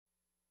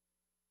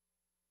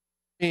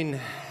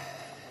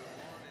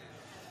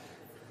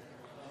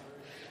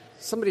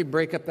Somebody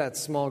break up that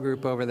small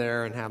group over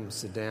there and have them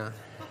sit down.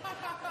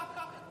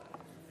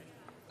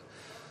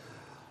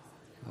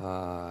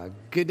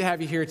 Good to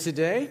have you here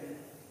today.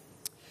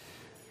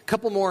 A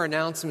couple more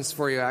announcements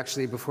for you,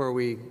 actually, before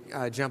we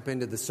jump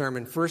into the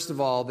sermon. First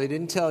of all, they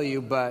didn't tell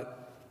you,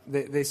 but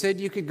they said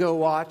you could go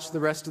watch the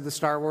rest of the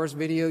Star Wars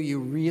video. You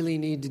really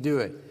need to do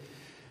it.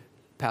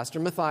 Pastor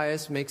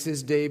Matthias makes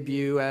his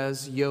debut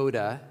as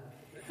Yoda.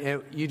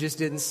 You just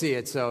didn't see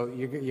it, so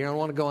you're going to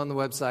want to go on the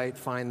website,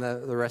 find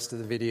the rest of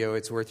the video.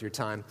 It's worth your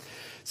time.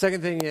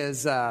 Second thing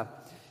is,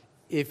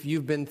 if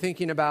you've been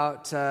thinking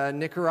about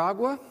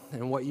Nicaragua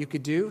and what you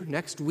could do,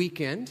 next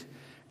weekend,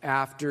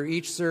 after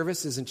each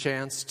service is a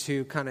chance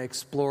to kind of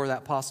explore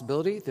that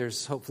possibility.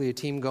 There's hopefully a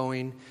team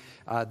going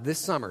this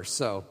summer,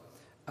 so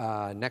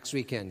next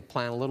weekend,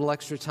 plan a little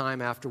extra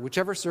time after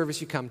whichever service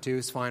you come to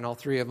is fine, all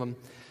three of them.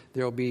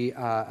 There will be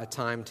a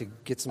time to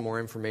get some more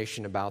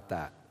information about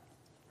that.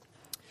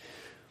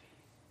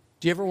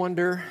 Do you ever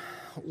wonder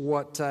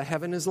what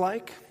heaven is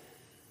like?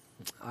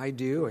 I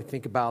do. I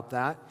think about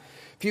that.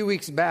 A few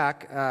weeks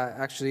back,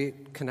 actually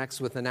it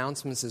connects with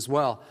announcements as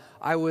well.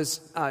 I was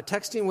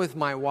texting with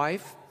my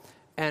wife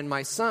and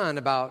my son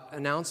about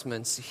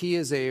announcements. He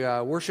is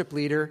a worship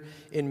leader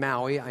in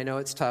Maui. I know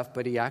it's tough,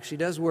 but he actually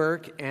does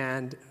work,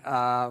 and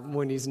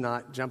when he's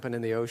not jumping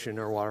in the ocean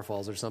or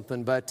waterfalls or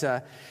something. But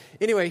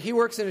anyway, he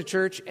works in a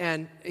church,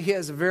 and he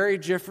has a very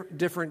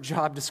different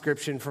job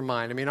description from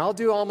mine. I mean, I'll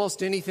do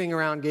almost anything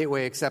around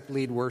Gateway except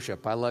lead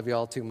worship. I love you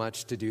all too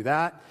much to do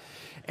that.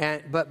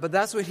 But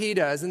that's what he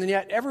does. And then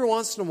yet every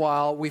once in a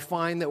while we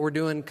find that we're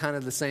doing kind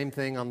of the same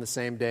thing on the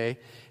same day.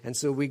 And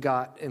so we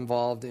got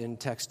involved in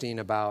texting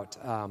about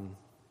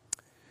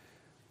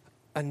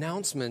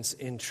announcements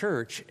in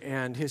church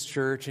and his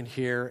church and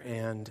here.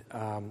 And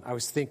I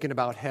was thinking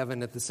about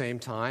heaven at the same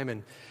time.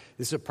 And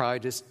this will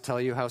probably just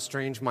tell you how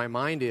strange my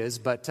mind is.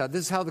 But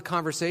this is how the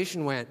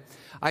conversation went.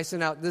 I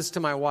sent out this to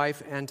my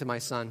wife and to my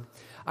son.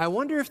 I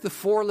wonder if the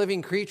four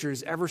living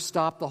creatures ever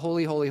stopped the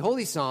Holy, Holy,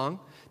 Holy song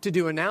to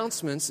do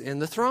announcements in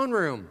the throne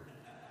room.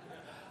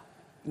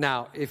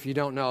 Now, if you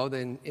don't know,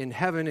 then in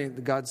heaven,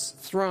 in God's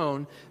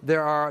throne,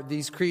 there are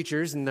these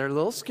creatures, and they're a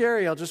little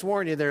scary. I'll just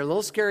warn you, they're a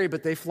little scary,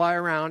 but they fly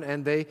around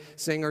and they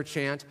sing or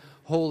chant,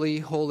 holy,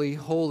 holy,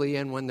 holy,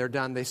 and when they're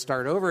done, they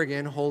start over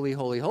again, holy,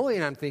 holy, holy,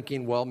 and I'm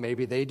thinking, well,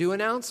 maybe they do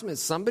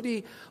announcements.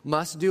 Somebody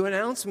must do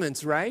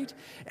announcements, right?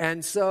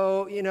 And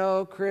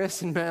so,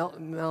 Chris and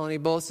Melanie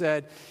both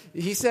said,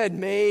 he said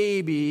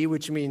maybe,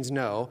 which means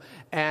no,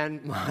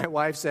 and my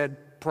wife said,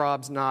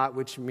 probs not,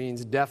 which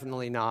means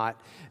definitely not,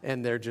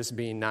 and they're just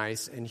being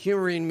nice and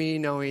humoring me,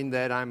 knowing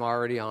that I'm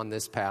already on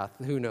this path.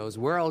 Who knows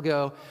where I'll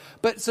go.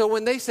 But so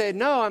when they said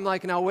no, I'm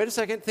like, now wait a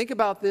second, think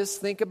about this,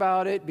 think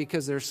about it,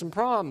 because there's some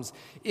problems.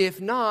 If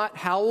not,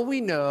 how will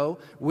we know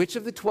which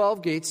of the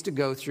 12 gates to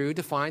go through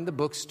to find the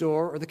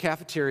bookstore or the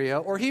cafeteria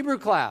or Hebrew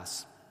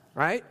class,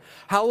 right?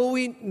 How will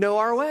we know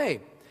our way?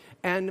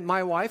 And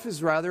my wife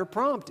is rather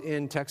prompt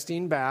in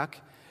texting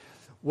back,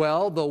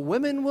 well, the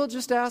women will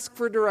just ask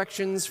for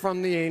directions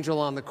from the angel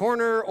on the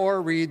corner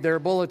or read their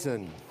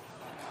bulletin.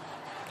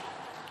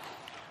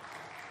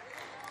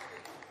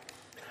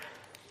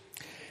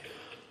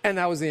 And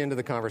that was the end of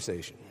the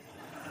conversation.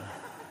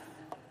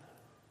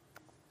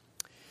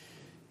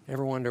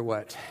 Ever wonder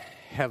what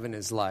heaven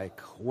is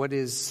like? What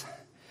does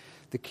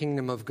the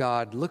kingdom of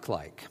God look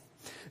like?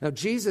 Now,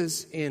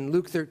 Jesus in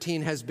Luke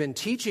 13 has been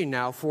teaching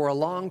now for a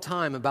long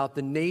time about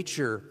the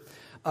nature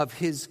of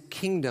his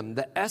kingdom.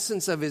 The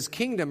essence of his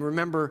kingdom,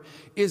 remember,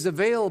 is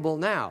available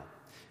now.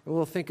 And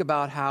we'll think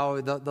about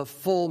how the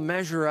full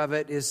measure of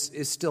it is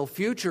still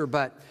future.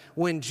 But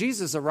when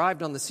Jesus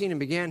arrived on the scene and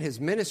began his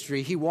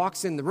ministry, he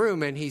walks in the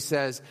room and he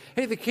says,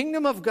 hey, the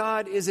kingdom of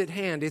God is at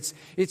hand.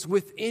 It's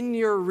within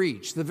your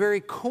reach. The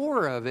very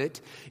core of it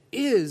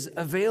is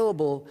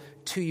available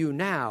to you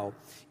now,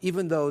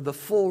 even though the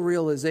full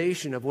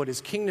realization of what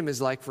his kingdom is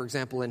like, for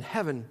example, in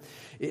heaven,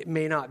 it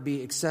may not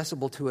be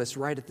accessible to us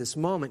right at this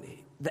moment.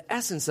 The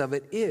essence of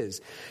it is.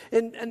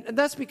 And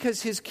that's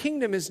because his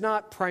kingdom is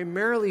not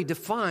primarily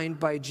defined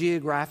by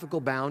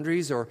geographical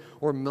boundaries or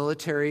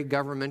military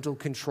governmental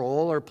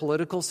control or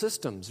political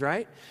systems,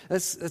 right?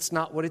 That's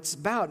not what it's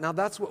about. Now,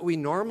 that's what we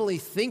normally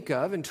think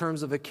of in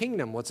terms of a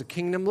kingdom. What's a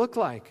kingdom look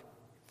like?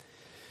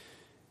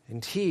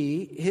 And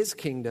his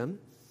kingdom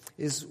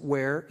is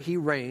where he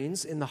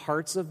reigns in the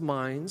hearts and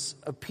minds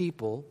of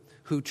people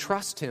who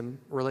trust him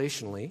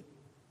relationally,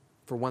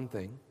 for one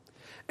thing.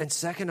 And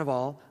second of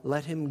all,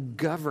 let him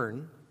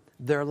govern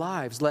their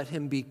lives. Let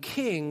him be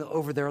king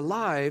over their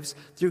lives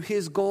through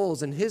his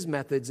goals and his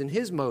methods and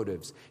his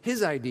motives,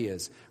 his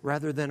ideas,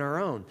 rather than our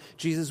own.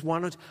 Jesus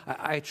wanted,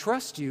 I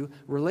trust you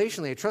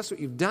relationally. I trust what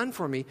you've done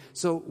for me.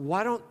 So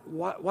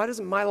why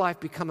doesn't my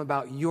life become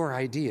about your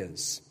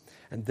ideas?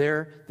 And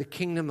there, the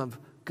kingdom of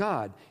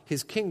God,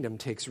 his kingdom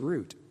takes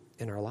root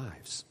in our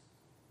lives.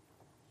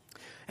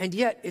 And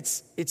yet,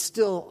 it's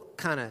still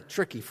kind of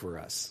tricky for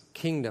us.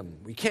 Kingdom.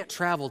 We can't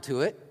travel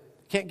to it.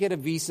 Can't get a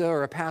visa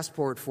or a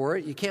passport for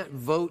it. You can't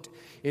vote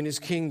in his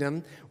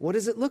kingdom. What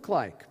does it look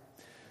like?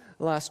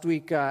 Last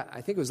week,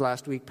 I think it was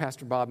last week,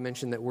 Pastor Bob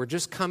mentioned that we're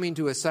just coming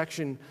to a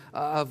section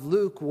of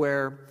Luke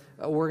where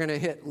we're going to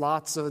hit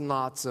lots and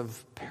lots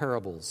of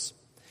parables.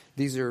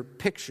 These are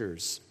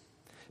pictures,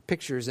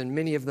 and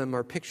many of them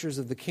are pictures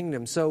of the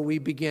kingdom. So we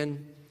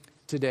begin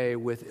today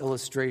with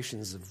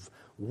illustrations of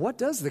what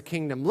does the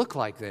kingdom look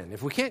like then?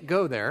 If we can't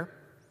go there,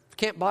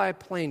 can't buy a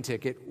plane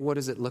ticket, what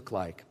does it look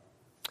like?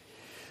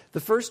 The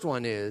first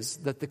one is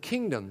that the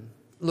kingdom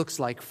looks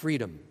like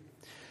freedom.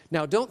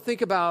 Now, don't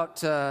think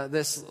about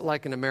this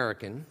like an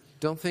American.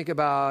 Don't think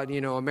about,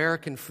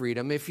 American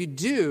freedom. If you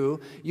do,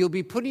 you'll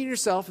be putting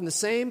yourself in the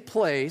same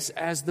place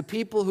as the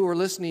people who are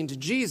listening to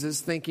Jesus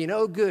thinking,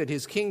 oh, good,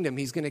 his kingdom,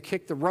 he's going to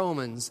kick the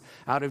Romans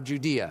out of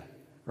Judea,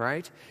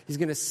 right? He's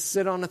going to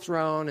sit on a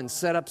throne and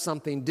set up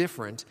something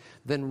different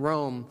than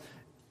Rome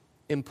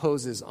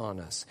imposes on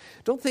us.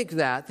 Don't think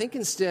that. Think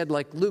instead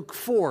like Luke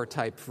 4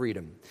 type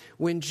freedom.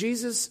 When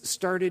Jesus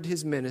started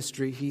his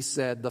ministry, he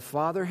said, the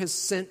Father has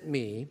sent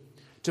me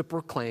to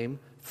proclaim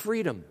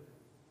freedom.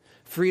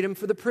 Freedom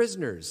for the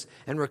prisoners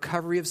and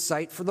recovery of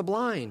sight for the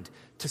blind,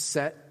 to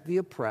set the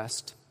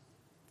oppressed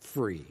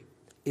free.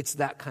 It's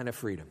that kind of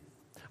freedom.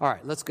 All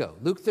right, let's go.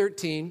 Luke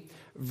 13,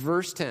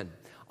 verse 10.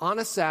 On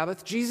a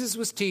Sabbath, Jesus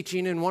was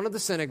teaching in one of the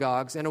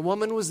synagogues, and a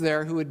woman was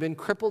there who had been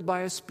crippled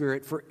by a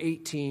spirit for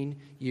 18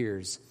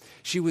 years.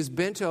 She was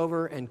bent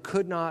over and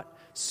could not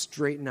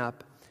straighten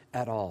up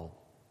at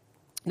all.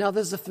 Now,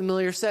 this is a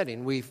familiar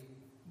setting.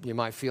 You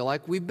might feel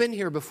like we've been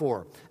here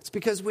before. It's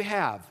because we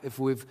have. If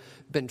we've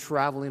been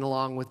traveling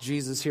along with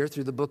Jesus here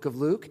through the book of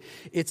Luke,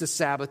 it's a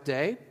Sabbath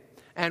day,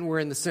 and we're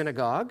in the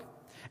synagogue,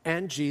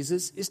 and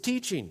Jesus is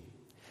teaching.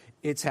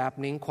 It's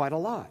happening quite a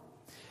lot.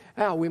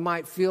 Now, we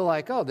might feel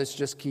like, oh, this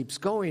just keeps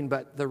going,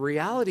 but the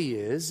reality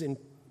is, in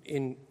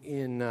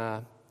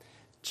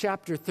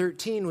chapter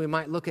 13, we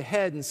might look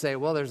ahead and say,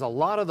 well, there's a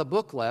lot of the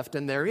book left,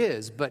 and there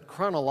is, but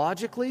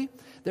chronologically,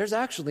 there's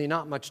actually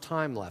not much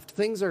time left.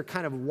 Things are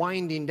kind of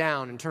winding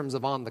down in terms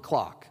of on the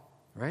clock,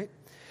 right?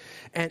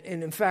 And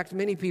in fact,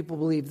 many people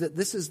believe that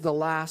this is the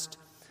last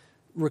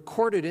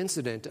recorded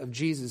incident of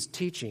Jesus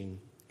teaching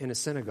in a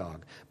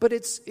synagogue. But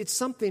it's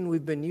something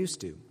we've been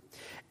used to.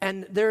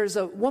 And there's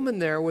a woman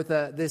there with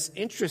this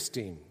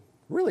interesting,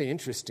 really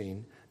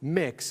interesting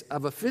mix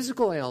of a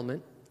physical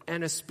ailment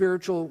and a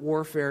spiritual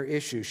warfare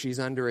issue. She's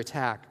under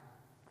attack.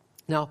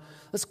 Now,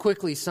 let's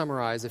quickly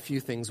summarize a few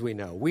things we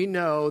know. We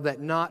know that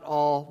not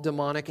all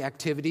demonic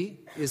activity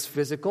is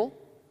physical,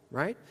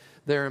 right?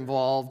 They're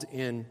involved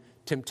in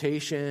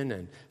temptation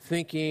and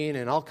thinking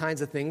and all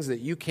kinds of things that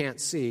you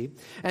can't see.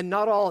 And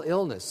not all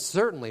illness,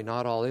 certainly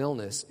not all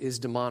illness, is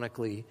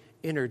demonically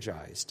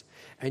energized.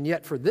 And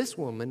yet for this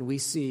woman, we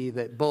see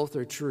that both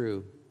are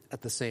true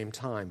at the same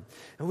time.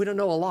 And we don't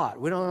know a lot.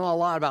 We don't know a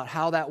lot about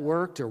how that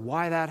worked or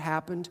why that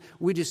happened.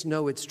 We just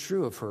know it's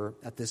true of her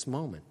at this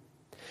moment.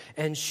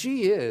 And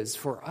she is,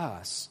 for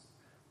us,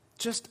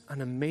 just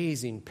an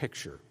amazing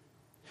picture.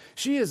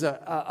 She is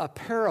a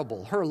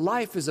parable. Her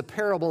life is a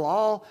parable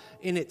all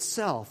in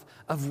itself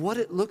of what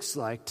it looks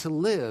like to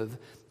live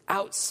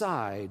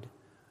outside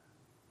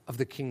of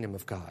the kingdom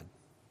of God.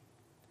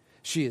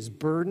 She is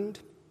burdened.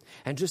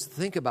 And just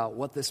think about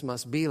what this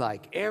must be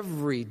like.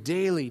 Every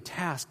daily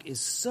task is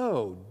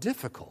so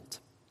difficult.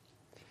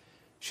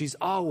 She's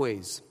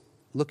always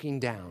looking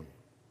down.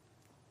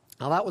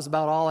 Now, that was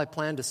about all I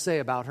planned to say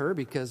about her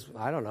because,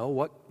 I don't know,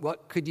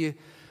 what can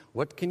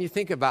you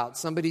think about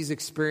somebody's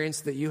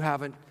experience that you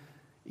haven't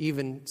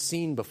even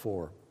seen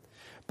before?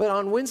 But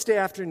on Wednesday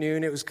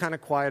afternoon, it was kind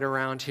of quiet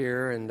around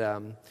here,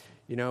 and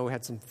we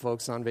had some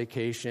folks on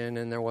vacation,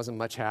 and there wasn't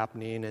much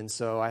happening, and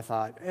so I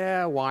thought,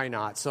 why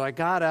not? So I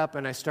got up,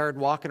 and I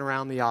started walking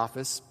around the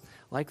office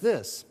like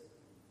this.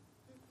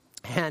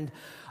 And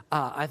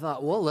I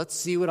thought, well, let's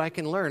see what I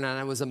can learn. And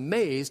I was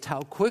amazed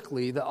how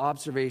quickly the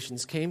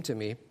observations came to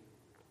me.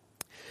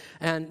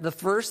 And the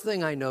first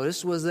thing I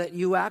noticed was that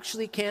you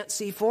actually can't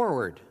see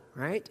forward,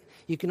 right?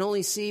 You can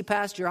only see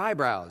past your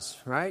eyebrows,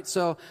 right?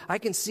 So I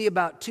can see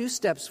about 2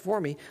 steps for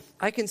me.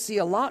 I can see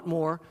a lot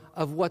more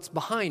of what's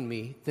behind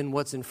me than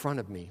what's in front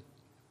of me.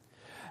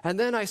 And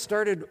then I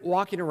started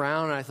walking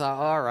around, and I thought,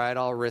 all right,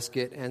 I'll risk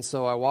it. And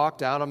so I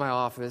walked out of my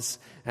office,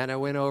 and I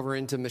went over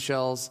into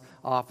Michelle's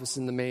office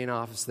in the main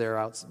office there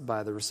out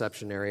by the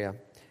reception area.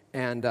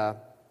 And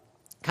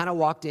kind of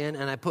walked in,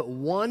 and I put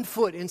one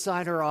foot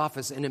inside her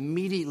office, and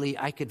immediately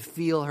I could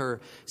feel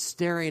her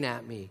staring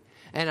at me.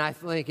 And I'm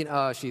thinking,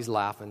 oh, she's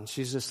laughing.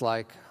 She's just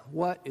like,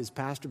 what is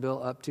Pastor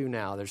Bill up to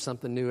now? There's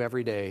something new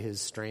every day,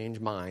 his strange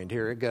mind.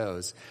 Here it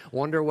goes.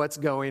 Wonder what's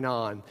going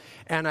on.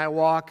 And I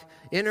walk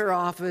in her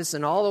office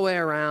and all the way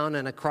around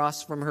and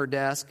across from her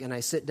desk, and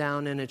I sit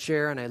down in a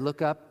chair, and I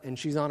look up, and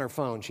she's on her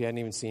phone. She hadn't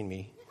even seen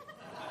me.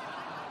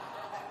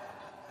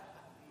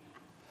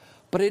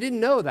 But I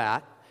didn't know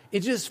that. It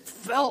just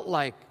felt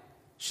like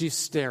she's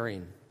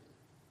staring.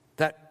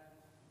 Have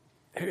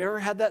you ever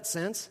had that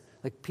sense?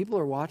 Like people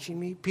are watching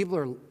me,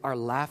 people are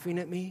laughing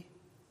at me.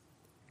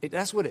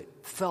 That's what it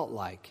felt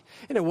like.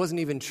 And it wasn't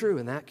even true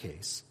in that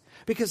case.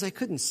 because I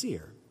couldn't see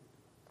her.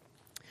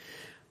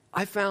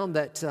 I found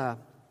that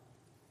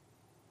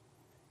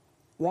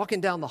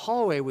walking down the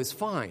hallway was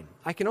fine.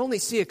 I can only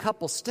see a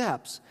couple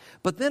steps.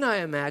 But then I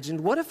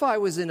imagined, what if I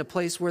was in a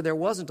place where there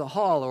wasn't a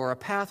hall or a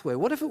pathway?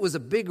 What if it was a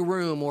big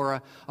room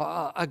or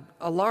a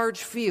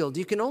large field?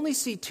 You can only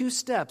see 2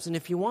 steps, and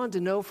if you wanted to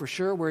know for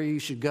sure where you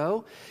should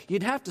go,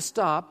 you'd have to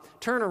stop,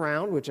 turn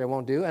around, which I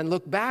won't do, and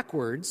look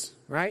backwards,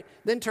 right?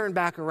 Then turn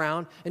back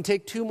around and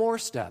take 2 more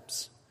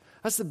steps.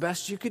 That's the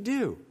best you could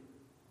do.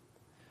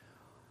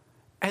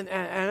 And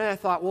I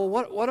thought, well,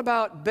 what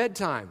about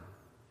bedtime?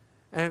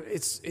 And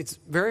it's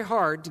very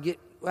hard to get,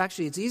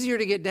 actually it's easier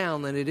to get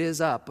down than it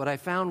is up. But I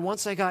found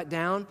once I got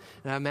down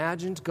and I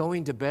imagined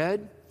going to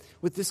bed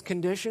with this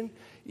condition,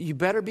 you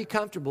better be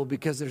comfortable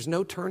because there's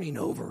no turning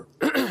over.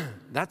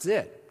 That's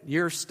it.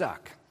 You're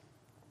stuck.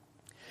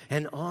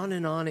 And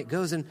on it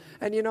goes. And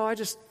I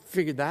just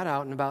figured that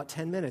out in about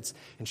 10 minutes.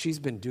 And she's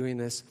been doing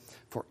this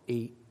for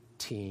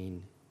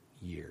 18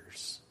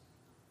 years.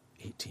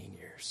 18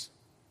 years.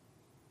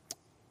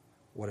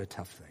 What a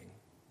tough thing.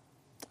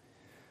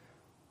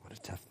 What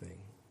a tough thing.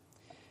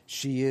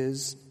 She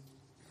is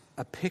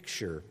a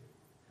picture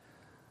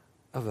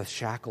of a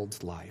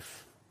shackled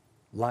life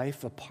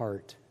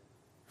apart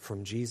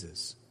from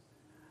Jesus.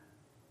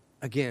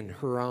 Again,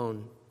 her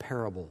own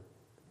parable.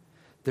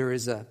 There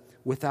is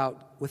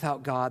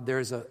without God,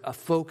 there's a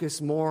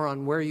focus more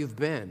on where you've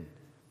been.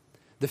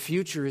 The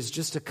future is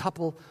just a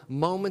couple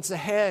moments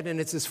ahead, and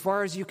it's as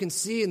far as you can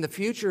see in the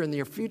future, and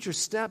your future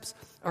steps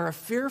are a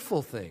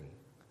fearful thing.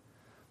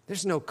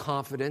 There's no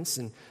confidence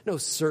and no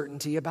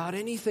certainty about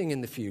anything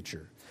in the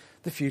future.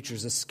 The future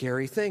is a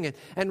scary thing.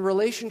 And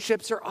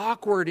relationships are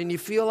awkward, and you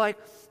feel like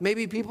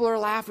maybe people are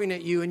laughing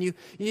at you, and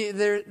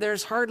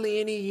there's hardly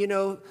any,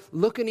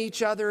 looking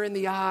each other in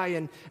the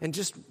eye, and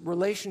just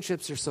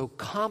relationships are so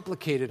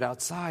complicated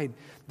outside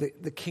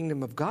the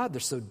kingdom of God.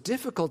 They're so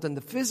difficult, and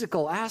the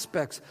physical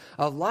aspects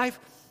of life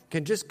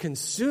can just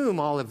consume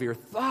all of your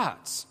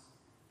thoughts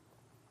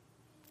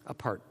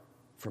apart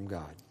from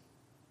God.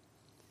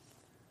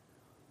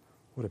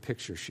 What a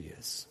picture she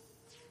is.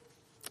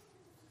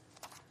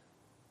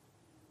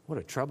 What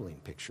a troubling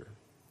picture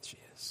she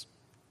is.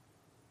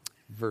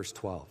 Verse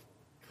 12.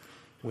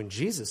 When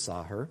Jesus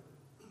saw her,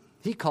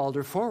 he called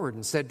her forward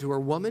and said to her,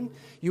 "Woman,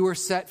 you are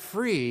set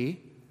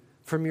free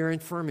from your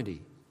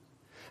infirmity."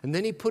 And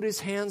then he put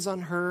his hands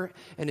on her,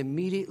 and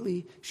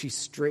immediately she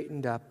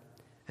straightened up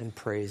and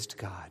praised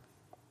God.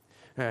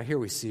 Now, here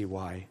we see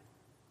why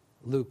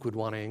Luke would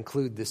want to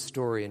include this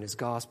story in his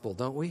gospel,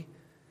 don't we?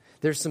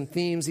 There's some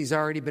themes he's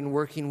already been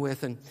working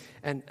with,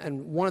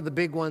 and one of the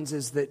big ones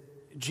is that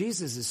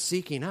Jesus is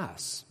seeking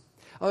us.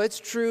 Oh, it's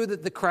true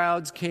that the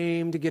crowds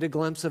came to get a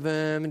glimpse of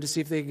him and to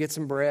see if they could get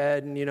some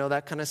bread and,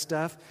 that kind of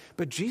stuff,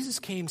 but Jesus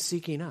came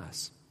seeking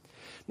us.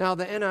 Now,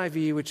 the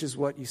NIV, which is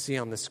what you see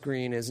on the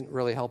screen, isn't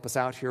really help us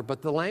out here,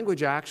 but the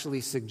language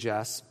actually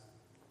suggests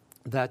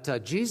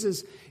that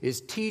Jesus is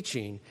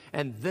teaching,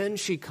 and then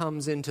she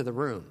comes into the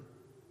room,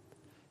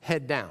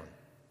 head down.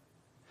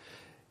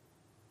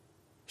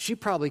 She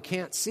probably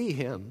can't see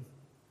him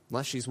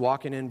unless she's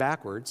walking in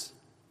backwards.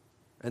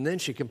 And then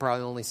she can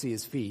probably only see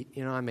his feet.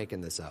 I'm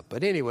making this up.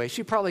 But anyway,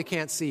 she probably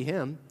can't see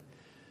him.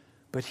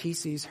 But he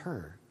sees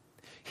her.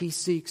 He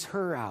seeks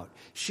her out.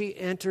 She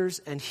enters,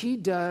 and he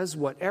does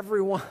what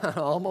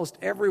almost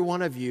every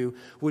one of you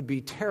would be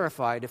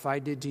terrified if I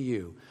did to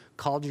you.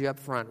 Called you up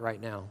front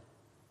right now.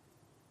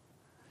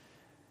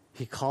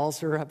 He calls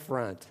her up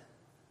front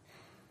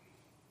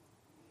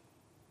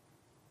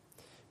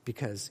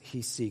because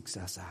he seeks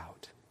us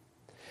out.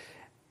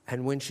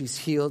 And when she's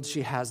healed,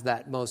 she has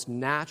that most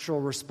natural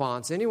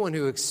response. Anyone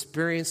who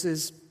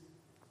experiences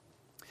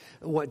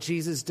what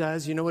Jesus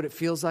does, you know what it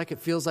feels like? It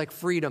feels like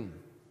freedom.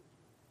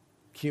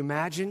 Can you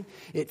imagine?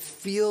 It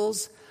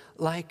feels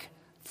like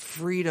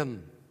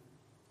freedom.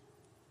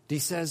 He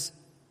says,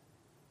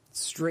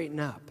 straighten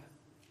up.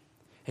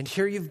 And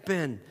here you've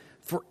been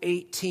for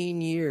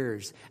 18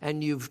 years,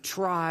 and you've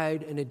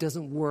tried, and it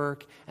doesn't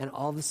work, and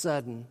all of a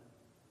sudden,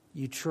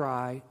 you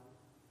try,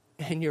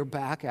 and your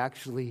back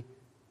actually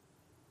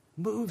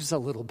moves a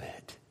little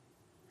bit,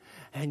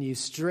 and you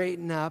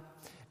straighten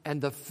up,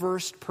 and the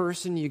first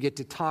person you get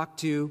to talk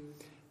to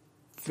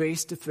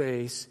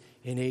face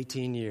in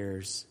 18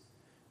 years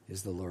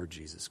is the Lord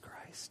Jesus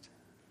Christ.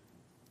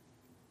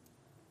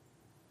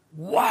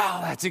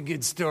 Wow, that's a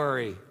good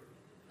story.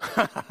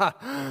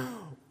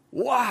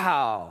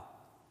 Wow.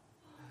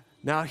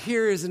 Now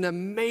here is an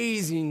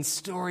amazing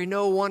story.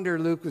 No wonder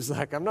Luke was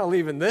like, I'm not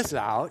leaving this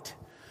out.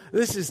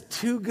 This is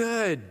too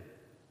good.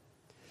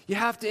 You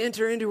have to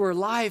enter into her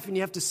life, and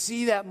you have to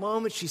see that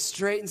moment. She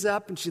straightens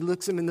up, and she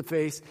looks him in the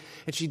face,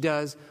 and she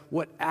does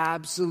what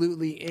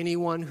absolutely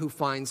anyone who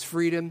finds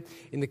freedom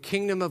in the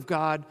kingdom of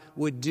God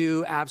would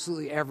do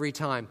absolutely every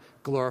time.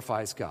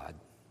 Glorifies God.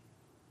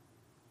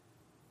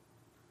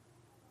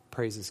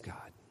 Praises God.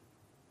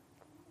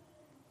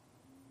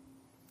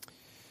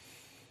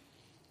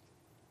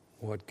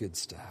 What good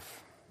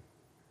stuff.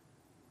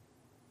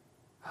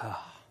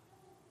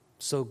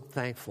 So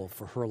thankful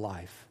for her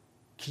life.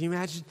 Can you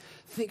imagine?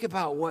 Think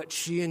about what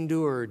she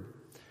endured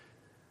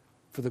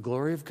for the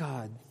glory of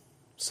God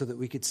so that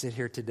we could sit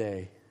here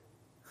today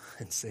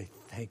and say,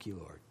 thank you,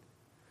 Lord.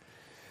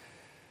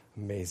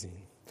 Amazing.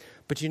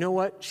 But you know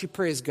what? She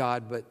praised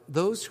God, but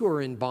those who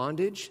are in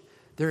bondage,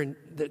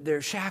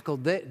 they're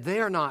shackled. They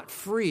are not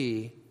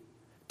free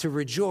to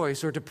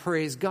rejoice or to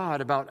praise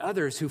God about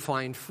others who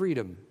find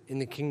freedom in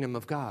the kingdom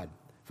of God.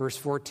 Verse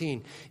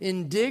 14,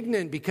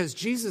 indignant because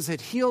Jesus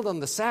had healed on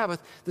the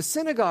Sabbath, the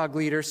synagogue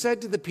leader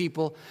said to the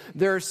people,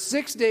 there are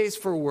 6 days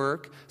for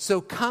work, so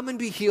come and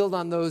be healed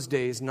on those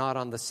days, not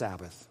on the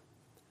Sabbath.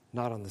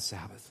 Not on the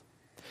Sabbath.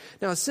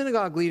 Now, a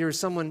synagogue leader is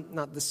someone,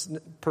 not this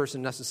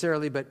person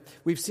necessarily, but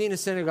we've seen a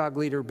synagogue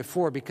leader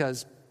before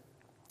because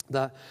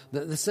the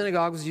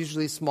synagogue was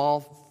usually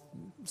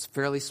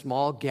fairly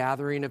small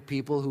gathering of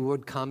people who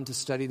would come to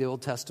study the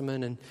Old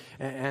Testament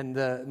and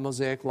the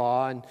Mosaic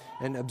Law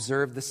and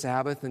observe the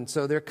Sabbath. And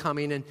so they're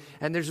coming,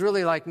 and there's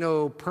really like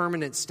no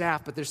permanent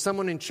staff, but there's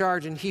someone in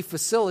charge, and he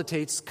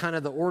facilitates kind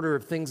of the order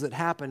of things that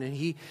happen. And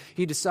he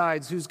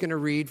decides who's going to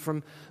read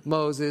from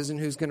Moses and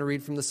who's going to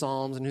read from the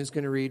Psalms and who's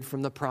going to read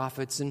from the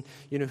prophets and,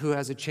 who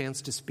has a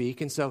chance to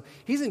speak. And so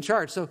he's in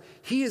charge. So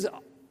he is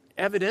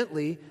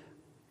evidently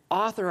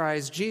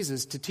authorized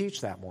Jesus to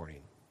teach that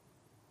morning.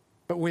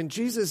 But when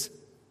Jesus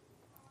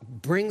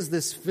brings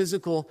this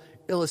physical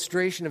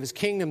illustration of his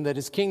kingdom, that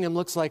his kingdom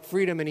looks like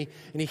freedom, and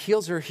he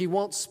heals her, he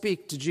won't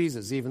speak to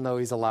Jesus, even though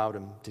he's allowed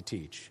him to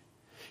teach.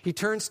 He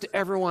turns to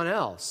everyone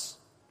else.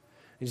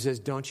 He says,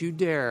 don't you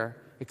dare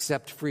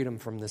accept freedom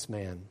from this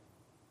man.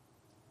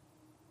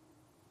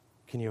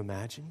 Can you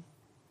imagine?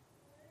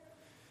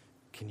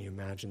 Can you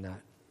imagine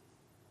that?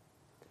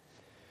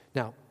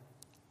 Now,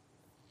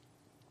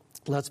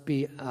 let's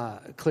be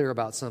clear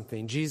about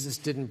something. Jesus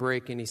didn't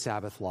break any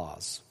Sabbath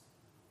laws,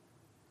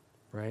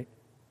 right?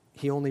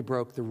 He only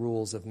broke the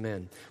rules of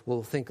men.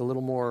 We'll think a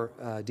little more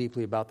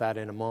deeply about that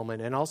in a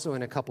moment. And also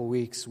in a couple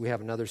weeks, we have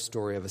another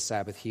story of a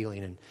Sabbath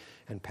healing,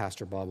 and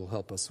Pastor Bob will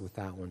help us with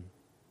that one.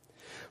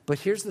 But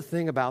here's the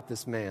thing about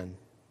this man.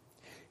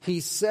 He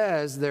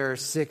says there are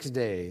 6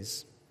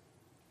 days,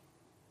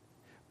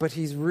 but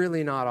he's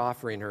really not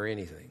offering her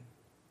anything.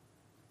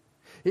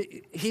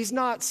 He's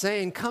not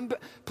saying,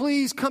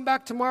 please come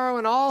back tomorrow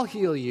and I'll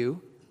heal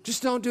you.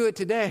 Just don't do it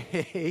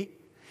today.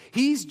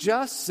 He's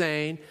just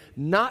saying,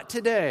 not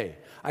today.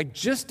 I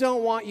just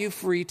don't want you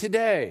free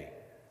today.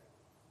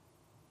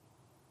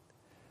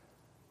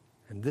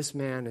 And this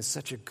man is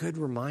such a good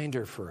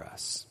reminder for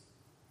us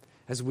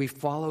as we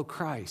follow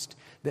Christ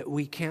that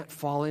we can't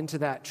fall into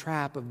that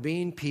trap of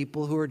being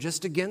people who are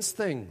just against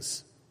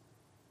things.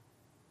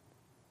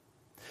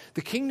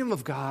 The kingdom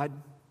of God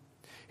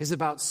is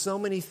about so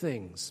many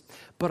things,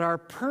 but our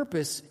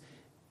purpose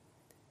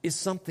is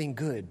something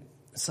good,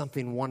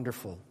 something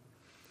wonderful.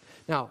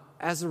 Now,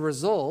 as a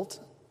result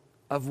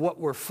of what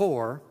we're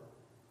for,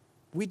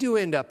 we do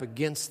end up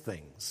against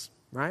things,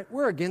 right?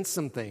 We're against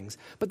some things,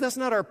 but that's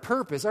not our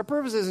purpose. Our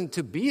purpose isn't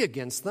to be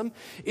against them.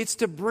 It's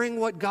to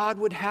bring what God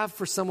would have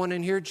for someone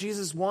in here.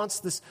 Jesus wants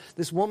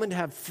this woman to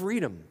have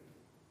freedom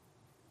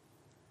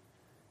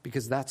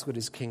because that's what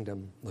his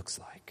kingdom looks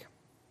like.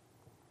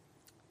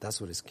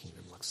 That's what his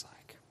kingdom looks like.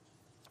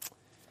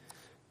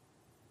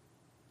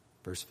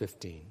 Verse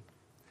 15,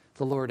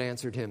 the Lord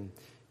answered him,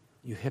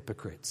 you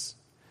hypocrites.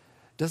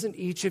 Doesn't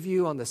each of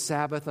you on the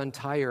Sabbath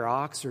untie your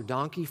ox or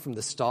donkey from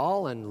the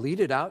stall and lead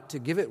it out to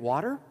give it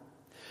water?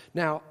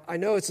 Now, I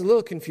know it's a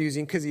little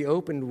confusing because he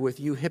opened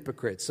with you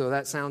hypocrites, so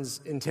that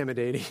sounds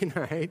intimidating,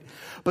 right?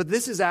 But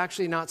this is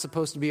actually not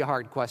supposed to be a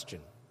hard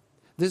question.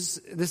 This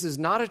is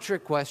not a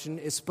trick question.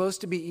 It's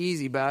supposed to be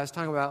easy, but I was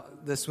talking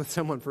about this with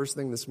someone first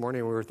thing this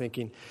morning. We were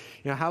thinking,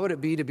 how would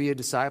it be to be a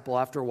disciple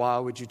after a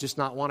while? Would you just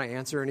not want to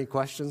answer any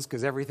questions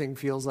because everything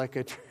feels like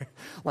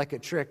a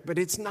trick? But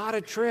it's not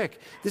a trick.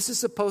 This is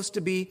supposed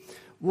to be,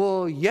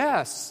 well,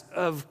 yes,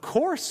 of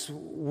course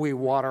we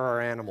water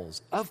our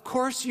animals. Of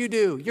course you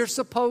do. You're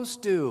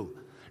supposed to.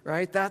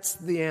 Right? That's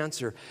the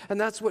answer. And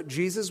that's what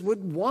Jesus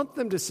would want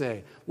them to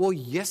say. Well,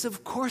 yes,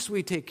 of course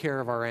we take care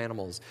of our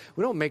animals.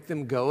 We don't make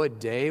them go a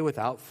day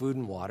without food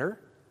and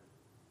water.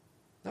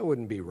 That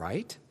wouldn't be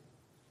right.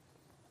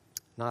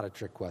 Not a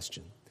trick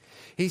question.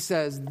 He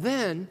says,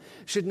 then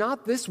should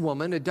not this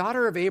woman, a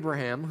daughter of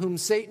Abraham, whom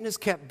Satan has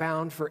kept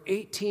bound for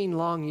 18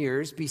 long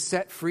years, be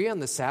set free on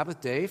the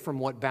Sabbath day from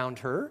what bound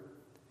her?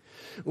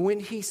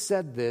 When he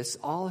said this,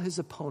 all his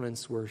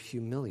opponents were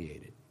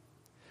humiliated.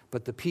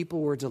 But the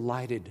people were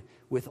delighted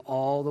with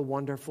all the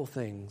wonderful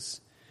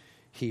things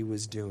he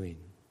was doing.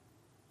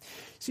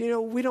 So,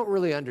 we don't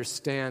really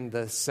understand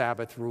the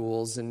Sabbath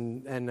rules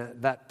and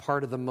that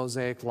part of the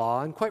Mosaic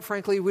Law. And quite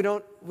frankly, we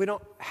don't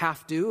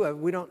have to.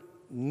 We don't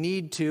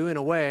need to in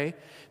a way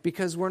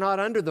because we're not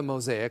under the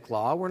Mosaic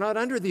Law. We're not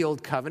under the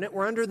Old Covenant.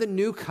 We're under the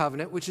New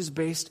Covenant, which is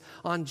based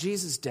on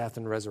Jesus' death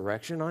and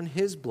resurrection, on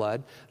his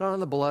blood, not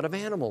on the blood of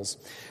animals.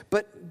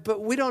 But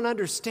we don't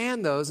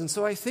understand those. And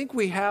so I think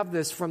we have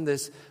this from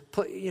this,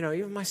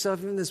 even myself,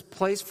 even this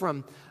place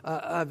from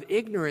of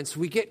ignorance.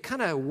 We get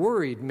kind of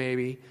worried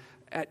maybe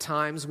at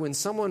times when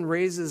someone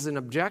raises an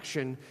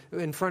objection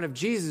in front of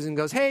Jesus and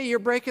goes, hey, you're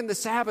breaking the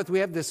Sabbath, we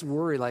have this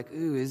worry like,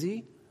 ooh, is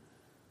he?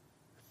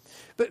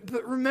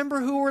 But remember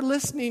who we're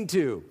listening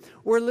to.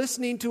 We're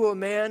listening to a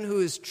man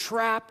who is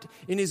trapped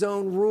in his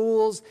own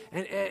rules,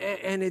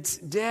 and it's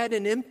dead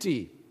and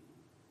empty.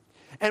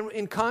 And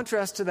in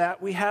contrast to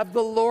that, we have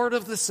the Lord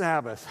of the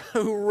Sabbath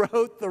who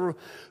wrote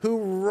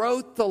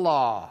the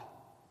law.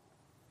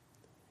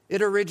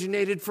 It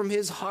originated from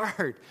his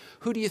heart.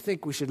 Who do you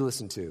think we should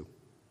listen to?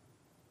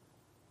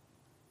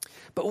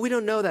 But we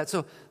don't know that.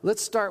 So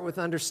let's start with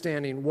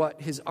understanding what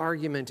his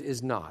argument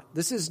is not.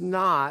 This is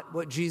not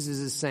what Jesus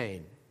is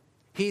saying.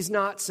 He's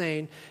not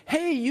saying,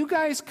 hey, you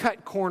guys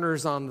cut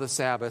corners on the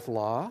Sabbath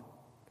law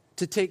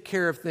to take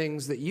care of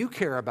things that you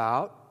care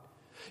about.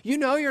 You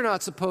know you're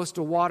not supposed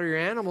to water your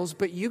animals,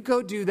 but you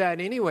go do that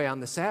anyway on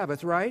the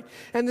Sabbath, right?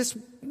 And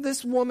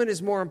this woman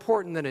is more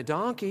important than a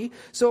donkey,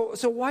 so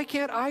why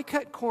can't I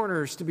cut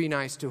corners to be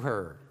nice to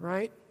her,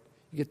 right?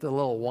 You get the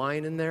little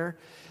whine in there.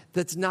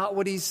 That's not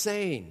what he's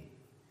saying.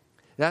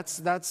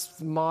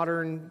 That's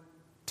modern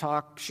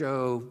talk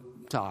show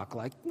talk,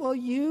 like, well,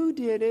 you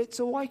did it,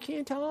 so why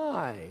can't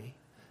I?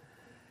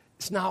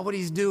 It's not what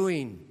he's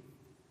doing.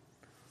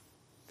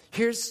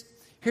 Here's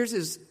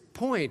his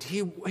point.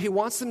 He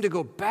wants them to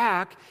go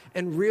back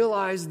and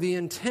realize the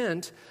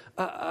intent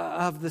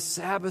of the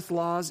Sabbath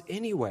laws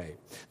anyway.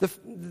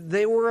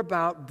 They were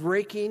about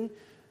breaking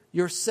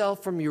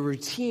yourself from your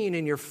routine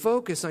and your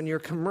focus on your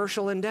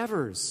commercial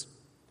endeavors.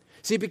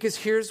 See, because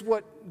here's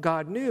what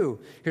God knew.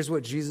 Here's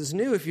what Jesus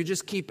knew. If you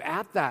just keep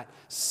at that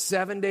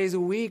 7 days a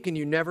week and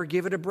you never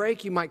give it a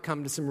break, you might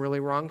come to some really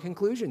wrong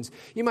conclusions.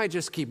 You might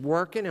just keep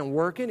working and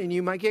working, and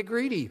you might get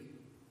greedy.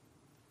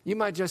 You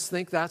might just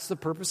think that's the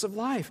purpose of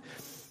life.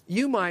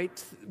 You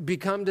might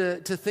become to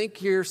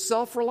think you're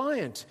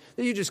self-reliant,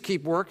 that you just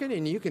keep working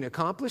and you can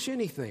accomplish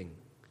anything.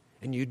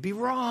 And you'd be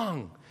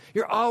wrong.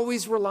 You're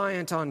always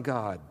reliant on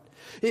God.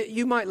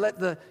 You might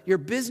let your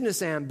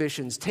business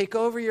ambitions take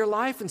over your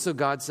life, and so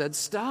God said,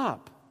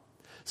 stop.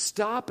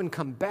 Stop and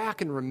come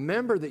back and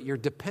remember that you're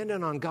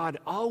dependent on God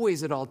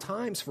always at all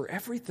times for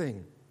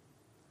everything.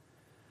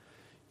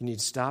 You need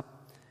to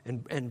stop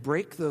and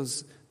break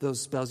those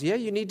spells. Yeah,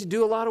 you need to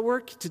do a lot of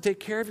work to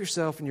take care of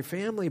yourself and your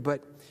family,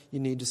 but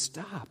you need to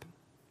stop,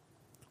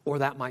 or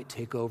that might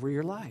take over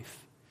your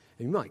life.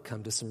 You might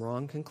come to some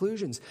wrong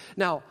conclusions.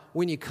 Now,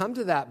 when you come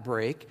to that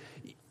break,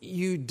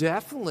 you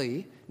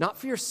definitely, not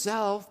for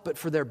yourself, but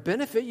for their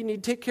benefit, you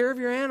need to take care of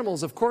your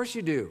animals. Of course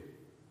you do.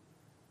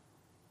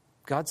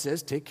 God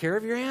says, take care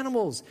of your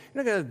animals.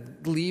 You're not going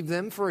to leave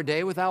them for a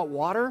day without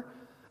water.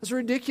 That's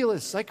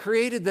ridiculous. I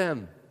created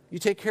them. You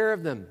take care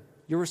of them.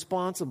 You're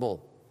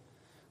responsible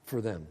for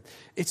them.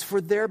 It's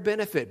for their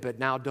benefit. But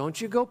now don't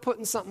you go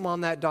putting something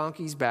on that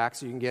donkey's back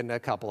so you can get a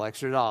couple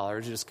extra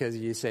dollars just because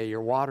you say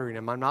you're watering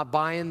them. I'm not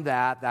buying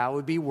that. That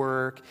would be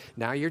work.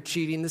 Now you're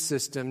cheating the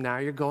system. Now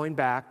you're going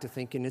back to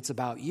thinking it's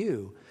about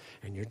you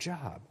and your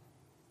job.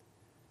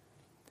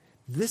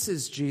 This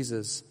is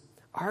Jesus'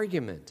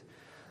 argument.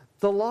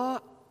 The law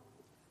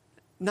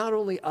not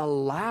only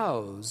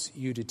allows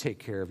you to take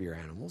care of your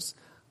animals,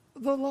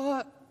 the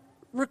law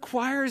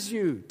requires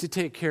you to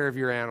take care of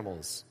your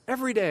animals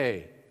every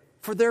day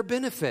for their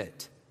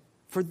benefit.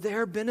 For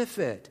their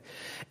benefit.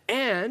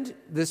 And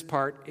this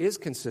part is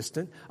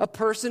consistent. A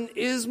person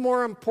is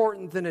more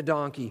important than a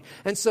donkey.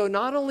 And so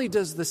not only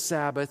does the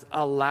Sabbath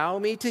allow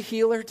me to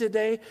heal her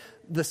today,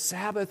 the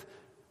Sabbath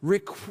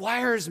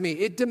requires me,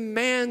 it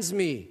demands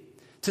me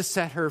to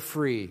set her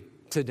free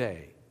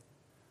today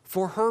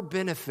for her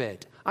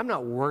benefit. I'm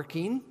not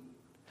working.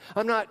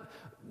 I'm not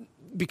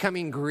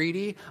becoming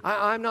greedy.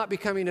 I'm not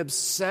becoming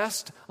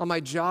obsessed on my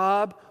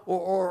job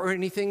or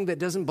anything that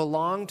doesn't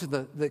belong to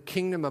the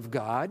kingdom of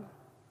God.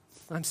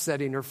 I'm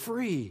setting her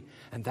free.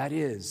 And that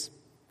is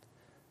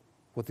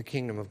what the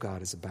kingdom of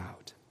God is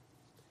about.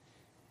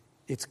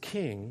 Its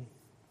king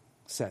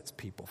sets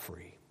people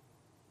free.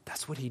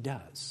 That's what he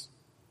does.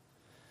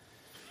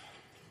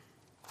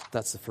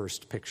 That's the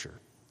first picture.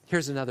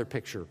 Here's another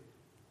picture.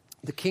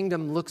 The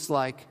kingdom looks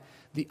like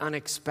the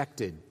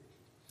unexpected.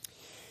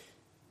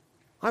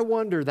 I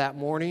wonder that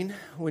morning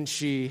when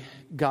she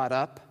got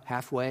up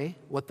halfway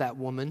what that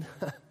woman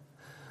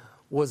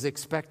was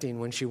expecting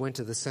when she went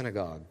to the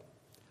synagogue.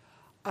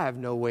 I have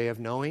no way of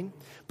knowing,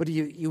 but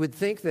you would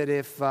think that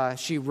if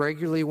she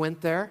regularly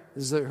went there,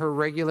 this is her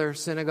regular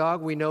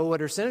synagogue, we know what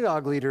her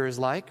synagogue leader is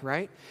like,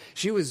 right?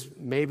 She was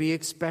maybe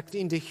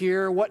expecting to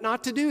hear what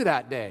not to do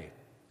that day.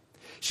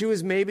 She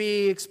was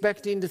maybe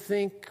expecting to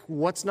think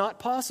what's not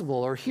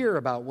possible or hear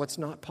about what's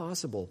not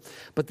possible.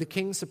 But the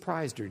king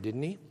surprised her,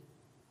 didn't he?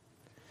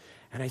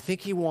 And I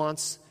think he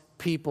wants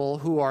people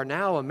who are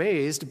now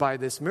amazed by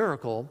this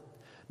miracle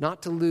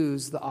not to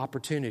lose the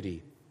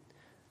opportunity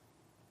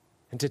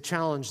and to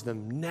challenge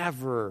them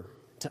never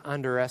to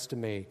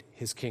underestimate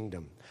his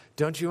kingdom.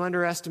 Don't you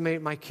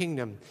underestimate my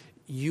kingdom.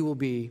 You will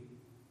be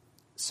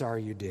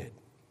sorry you did.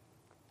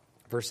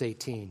 Verse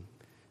 18,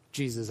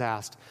 Jesus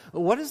asked,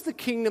 what is the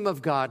kingdom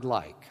of God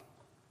like?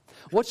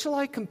 What shall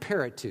I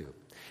compare it to?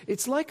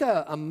 It's like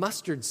a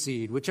mustard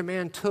seed, which a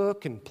man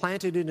took and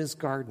planted in his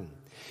garden.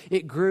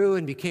 It grew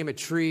and became a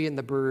tree, and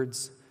the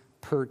birds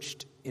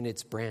perched in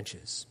its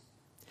branches.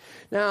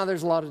 Now,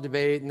 there's a lot of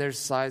debate, and there's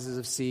sizes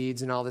of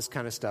seeds and all this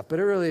kind of stuff, but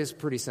it really is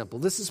pretty simple.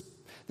 This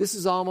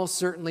is almost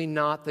certainly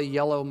not the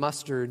yellow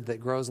mustard that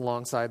grows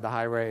alongside the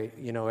highway,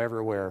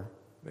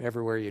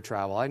 everywhere you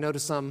travel. I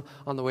noticed some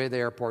on the way to the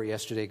airport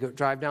yesterday.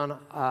 Drive down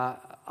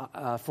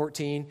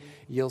 14,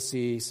 you'll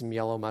see some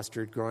yellow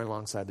mustard growing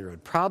alongside the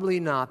road. Probably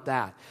not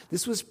that.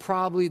 This was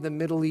probably the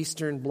Middle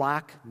Eastern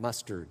black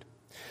mustard.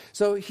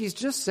 So he's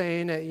just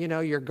saying,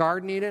 you're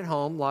gardening at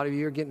home. A lot of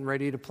you are getting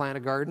ready to plant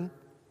a garden.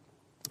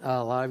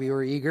 A lot of you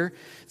are eager.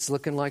 It's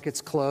looking like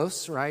it's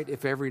close, right?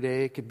 If every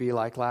day could be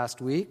like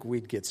last week,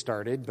 we'd get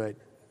started, but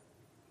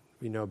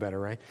we know better,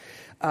 right?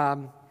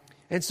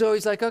 And so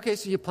he's like, okay,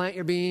 so you plant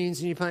your beans,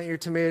 and you plant your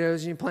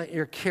tomatoes, and you plant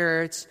your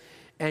carrots,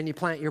 and you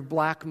plant your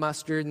black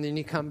mustard, and then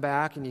you come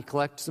back and you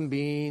collect some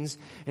beans,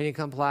 and you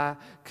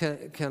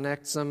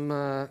collect some,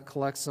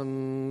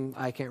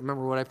 I can't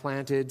remember what I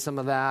planted, some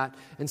of that,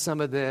 and some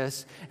of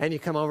this, and you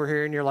come over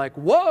here and you're like,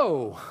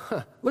 whoa,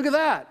 look at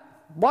that.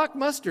 Black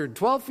mustard,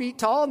 12 feet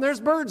tall, and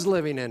there's birds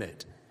living in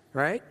it,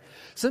 right?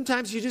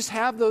 Sometimes you just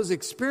have those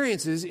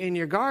experiences in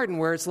your garden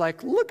where it's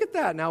like, look at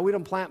that. Now, we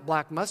don't plant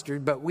black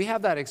mustard, but we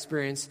have that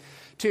experience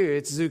too.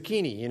 It's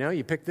zucchini,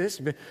 you pick this,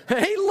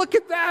 hey, look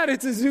at that,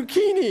 it's a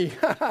zucchini.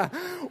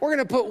 We're going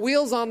to put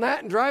wheels on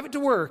that and drive it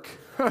to work.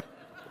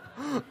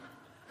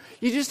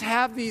 You just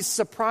have these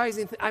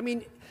surprising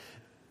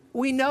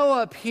we know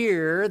up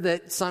here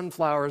that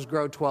sunflowers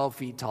grow 12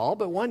 feet tall,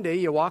 but one day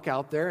you walk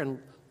out there and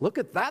look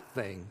at that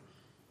thing.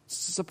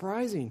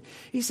 Surprising.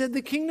 He said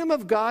the kingdom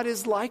of God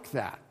is like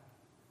that.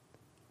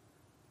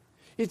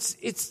 It's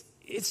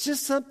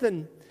just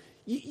something,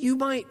 you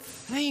might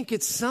think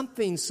it's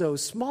something so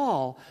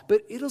small,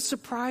 but it'll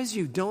surprise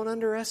you. Don't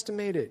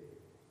underestimate it.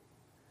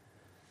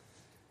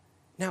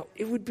 Now,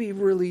 it would be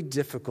really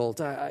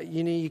difficult.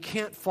 You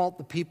can't fault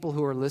the people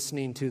who are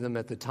listening to them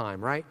at the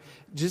time, right?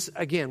 Just,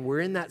 again,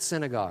 we're in that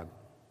synagogue.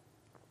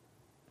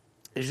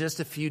 There's just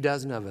a few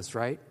dozen of us,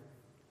 right?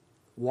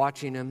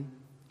 Watching him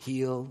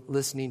heal,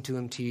 listening to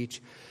him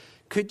teach.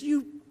 Could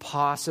you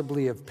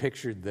possibly have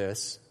pictured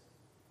this?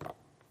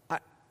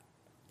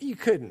 You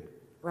couldn't,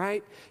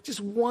 right? Just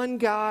one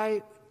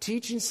guy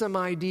teaching some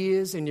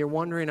ideas, and you're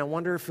wondering, I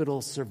wonder if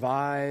it'll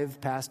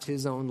survive past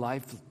his own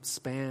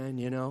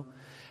lifespan,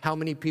 How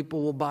many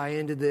people will buy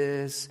into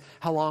this?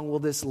 How long will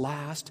this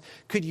last?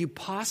 Could you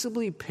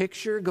possibly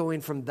picture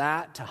going from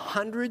that to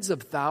hundreds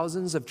of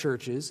thousands of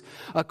churches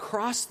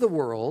across the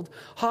world,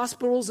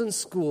 hospitals and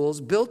schools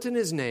built in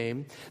his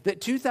name,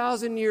 that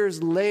 2,000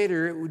 years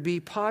later it would be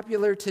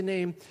popular to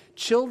name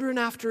children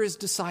after his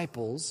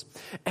disciples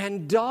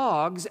and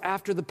dogs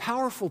after the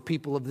powerful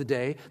people of the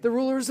day, the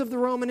rulers of the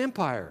Roman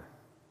Empire?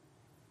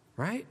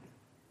 Right?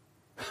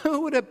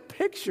 Who would have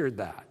pictured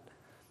that?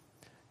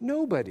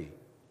 Nobody.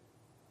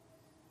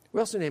 We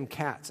also named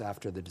cats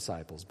after the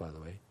disciples, by the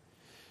way.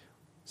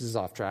 This is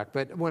off track,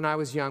 but when I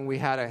was young, we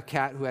had a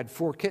cat who had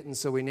 4 kittens,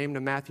 so we named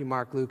them Matthew,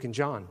 Mark, Luke, and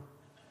John.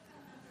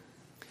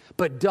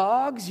 But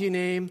dogs you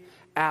name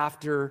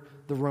after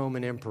the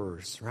Roman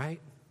emperors, right?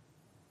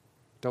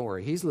 Don't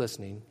worry, he's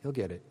listening. He'll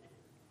get it.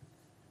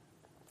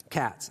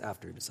 Cats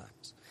after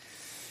disciples.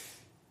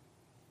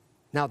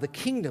 Now, the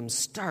kingdom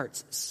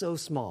starts so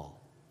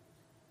small,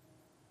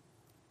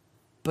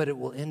 but it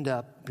will end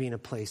up being a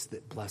place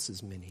that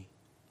blesses many.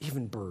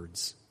 Even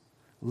birds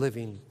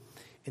living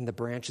in the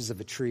branches of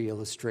a tree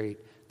illustrate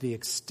the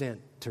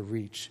extent to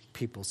reach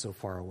people so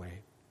far away.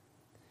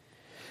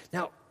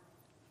 Now,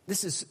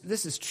 this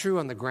is true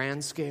on the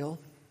grand scale,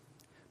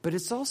 but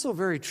it's also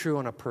very true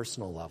on a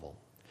personal level.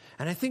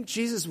 And I think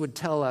Jesus would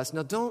tell us,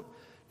 now don't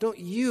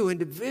you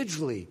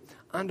individually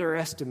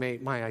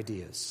underestimate my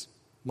ideas,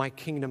 my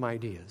kingdom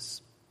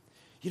ideas.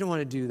 You don't want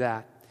to do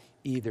that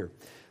either.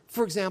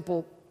 For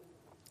example,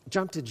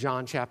 jump to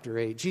John chapter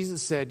 8.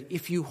 Jesus said,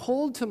 if you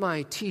hold to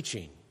my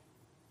teaching,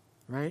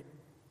 right,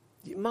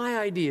 my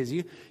ideas,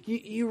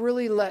 you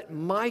really let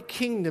my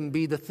kingdom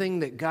be the thing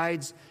that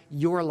guides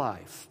your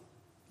life.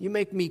 You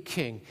make me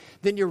king,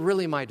 then you're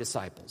really my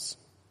disciples.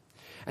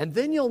 And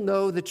then you'll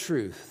know the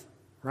truth,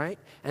 right?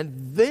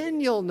 And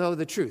then you'll know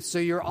the truth. So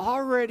you're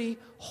already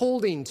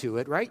holding to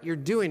it, right? You're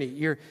doing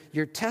it.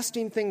 You're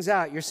testing things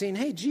out. You're saying,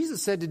 hey,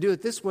 Jesus said to do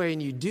it this way,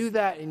 and you do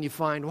that, and you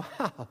find,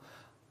 wow,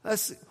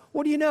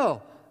 what do you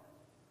know?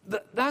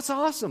 That's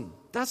awesome.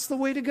 That's the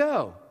way to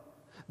go.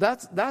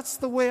 That's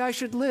the way I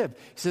should live.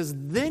 He says,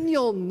 then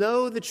you'll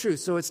know the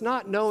truth. So it's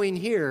not knowing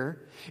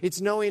here,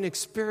 it's knowing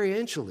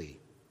experientially,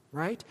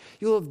 right?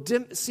 You'll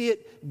see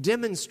it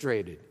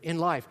demonstrated in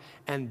life,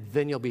 and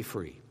then you'll be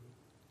free.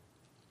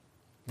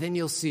 Then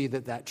you'll see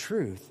that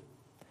truth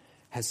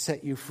has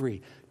set you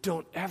free.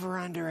 Don't ever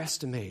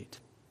underestimate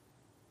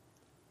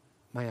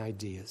my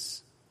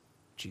ideas,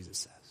 Jesus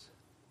says.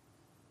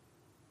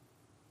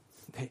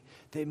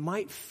 They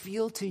might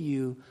feel to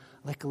you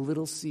like a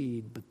little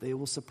seed, but they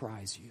will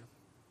surprise you.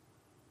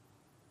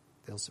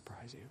 They'll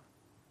surprise you.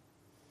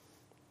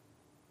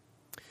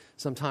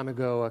 some time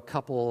ago, a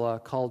couple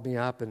called me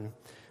up and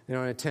they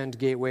don't attend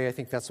Gateway. I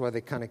think that's why they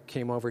kind of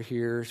came over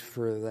here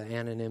for the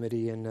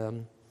anonymity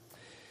and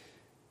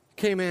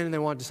came in and they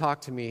wanted to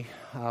talk to me.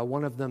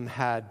 One of them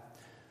had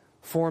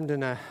formed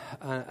an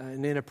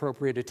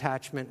inappropriate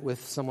attachment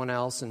with someone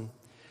else, and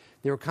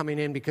they were coming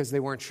in because they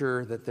weren't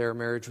sure that their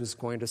marriage was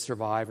going to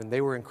survive, and they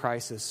were in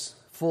crisis,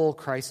 full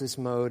crisis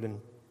mode,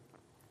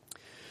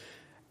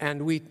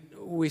 and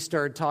we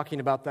started talking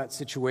about that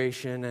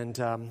situation,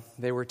 and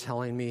they were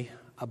telling me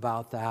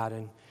about that,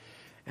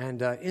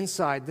 and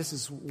inside, this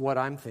is what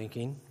I'm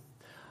thinking.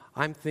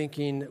 I'm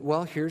thinking,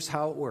 well, here's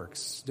how it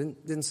works.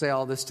 Didn't say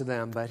all this to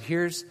them, but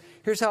here's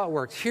how it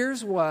works.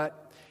 Here's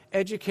what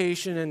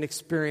education and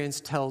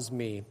experience tells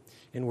me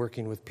in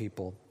working with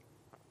people.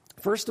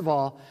 First of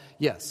all,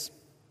 yes,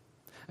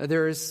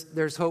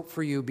 there's hope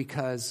for you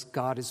because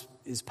God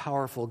is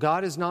powerful.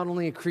 God is not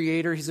only a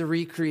creator, he's a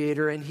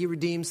recreator, and he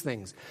redeems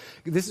things.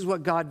 This is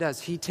what God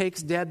does. He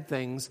takes dead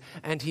things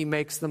and he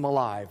makes them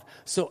alive.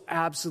 So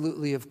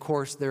absolutely, of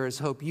course, there is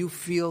hope. You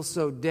feel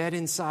so dead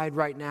inside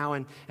right now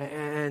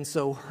and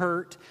so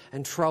hurt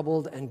and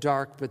troubled and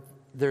dark, but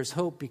there's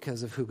hope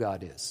because of who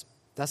God is.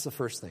 That's the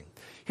first thing.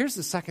 Here's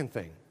the second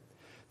thing.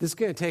 This is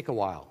going to take a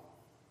while.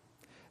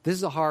 This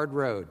is a hard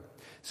road.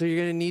 So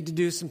you're going to need to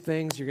do some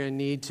things. You're going to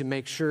need to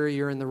make sure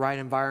you're in the right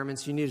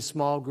environments. You need a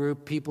small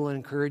group, people that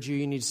encourage you.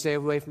 You need to stay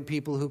away from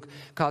people who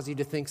cause you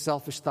to think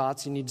selfish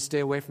thoughts. You need to stay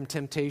away from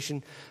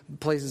temptation,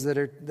 places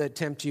that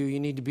tempt you.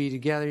 You need to be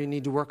together. You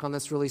need to work on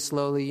this really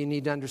slowly. You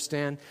need to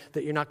understand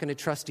that you're not going to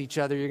trust each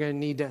other. You're going to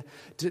need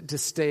to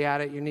stay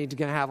at it. You need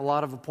to have a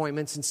lot of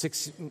appointments.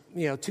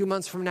 In 2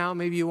 months from now,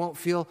 maybe you won't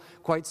feel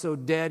quite so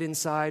dead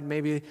inside.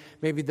 Maybe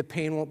the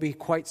pain won't be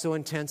quite so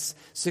intense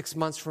 6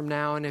 months from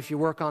now. And if you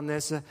work on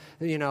this,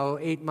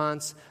 8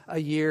 months, a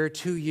year,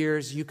 2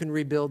 years, you can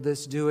rebuild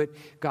this, do it.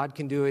 God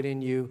can do it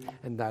in you.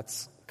 And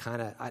that's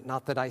kind of,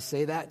 not that I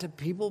say that to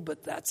people,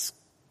 but that's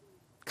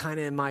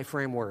kind of in my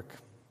framework.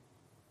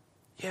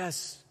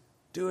 Yes,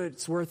 do it.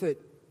 It's worth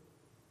it.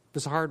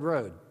 It's a hard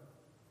road.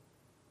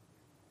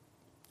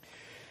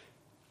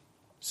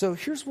 So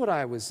here's what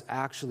I was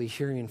actually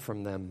hearing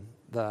from them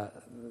the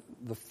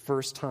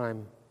first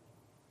time.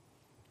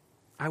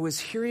 I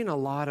was hearing a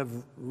lot of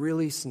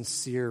really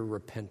sincere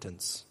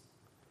repentance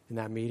in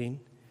that meeting.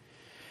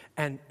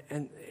 And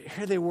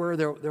here they were,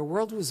 their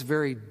world was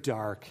very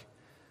dark.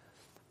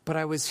 But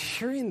I was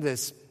hearing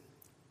this,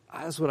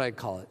 that's what I'd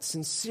call it,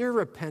 sincere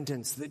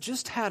repentance that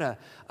just had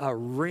a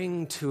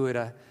ring to it,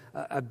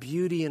 a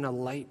beauty and a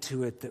light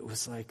to it that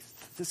was like,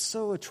 that's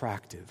so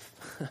attractive.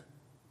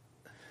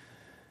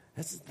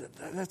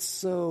 That's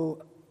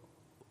so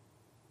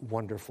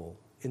wonderful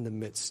in the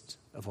midst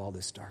of all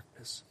this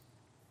darkness.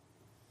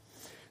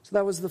 So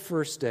that was the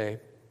first day.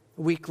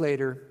 A week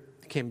later,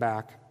 I came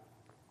back.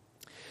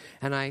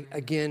 And I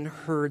again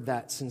heard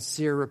that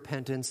sincere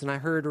repentance. And I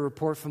heard a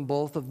report from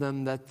both of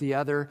them that the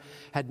other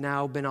had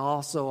now been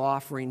also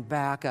offering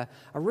back a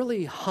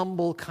really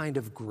humble kind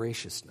of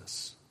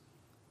graciousness.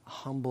 A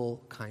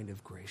humble kind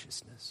of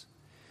graciousness.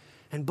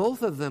 And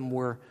both of them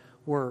were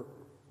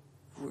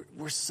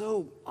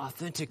so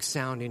authentic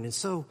sounding and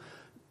so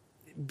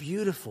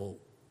beautiful.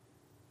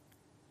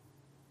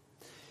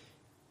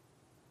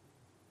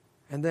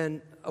 And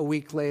then a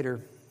week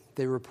later,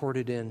 they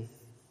reported in,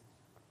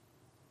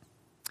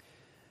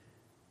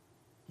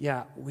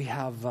 yeah, we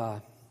have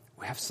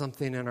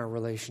something in our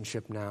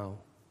relationship now.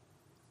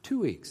 2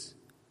 weeks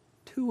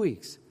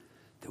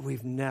that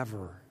we've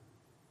never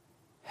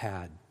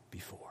had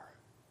before.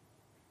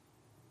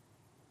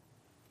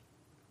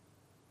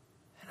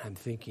 And I'm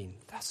thinking,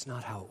 that's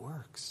not how it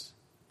works.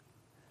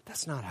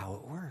 That's not how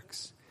it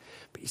works.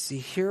 But you see,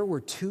 here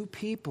were two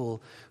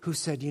people who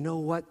said, you know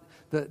what?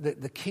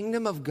 The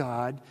kingdom of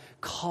God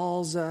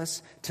calls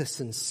us to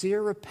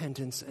sincere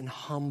repentance and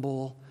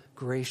humble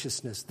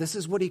graciousness. This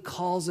is what he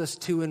calls us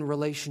to in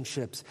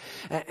relationships.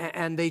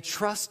 And they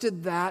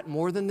trusted that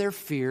more than their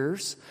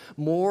fears,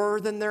 more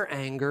than their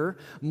anger,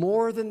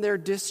 more than their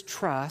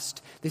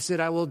distrust. They said,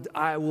 I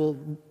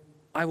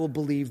will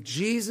believe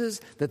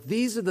Jesus, that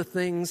these are the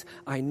things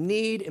I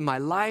need in my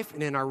life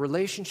and in our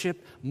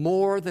relationship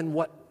more than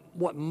what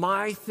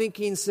my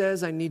thinking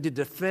says I need to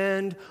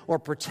defend or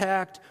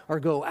protect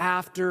or go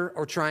after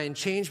or try and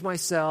change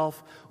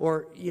myself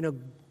or,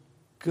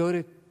 go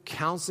to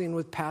counseling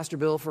with Pastor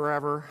Bill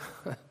forever.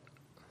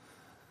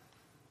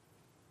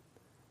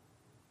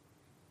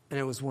 And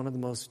it was one of the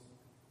most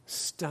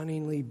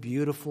stunningly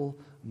beautiful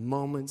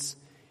moments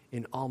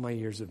in all my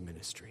years of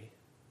ministry.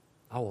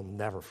 I will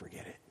never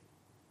forget it.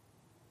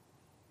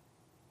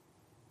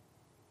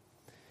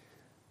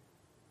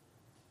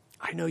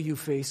 I know you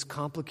face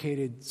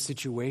complicated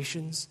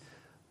situations,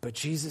 but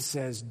Jesus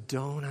says,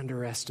 don't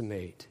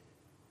underestimate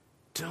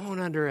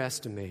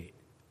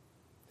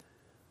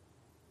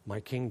my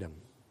kingdom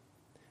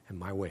and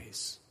my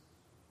ways.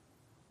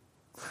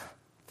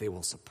 They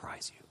will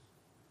surprise you.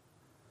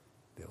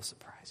 They'll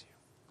surprise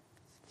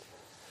you.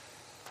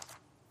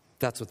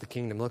 That's what the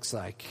kingdom looks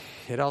like.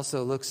 It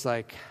also looks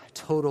like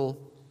total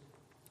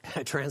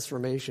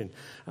Transformation.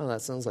 Oh,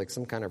 that sounds like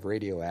some kind of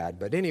radio ad.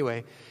 But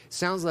anyway,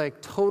 sounds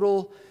like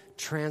total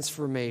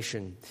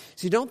transformation.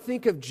 So you don't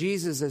think of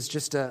Jesus as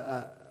just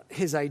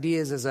his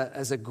ideas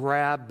as a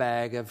grab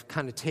bag of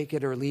kind of take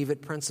it or leave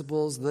it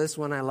principles. This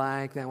one I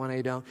like, that one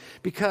I don't.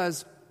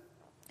 Because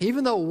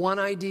even though one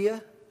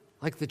idea,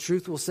 like the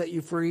truth will set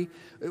you free,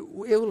 it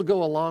will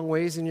go a long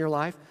ways in your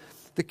life,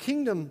 the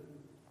kingdom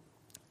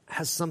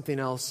has something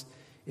else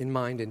in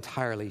mind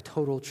entirely,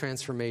 total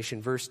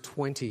transformation. Verse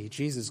 20,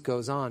 Jesus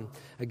goes on.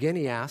 Again,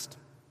 he asked,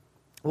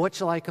 what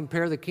shall I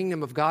compare the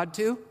kingdom of God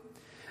to?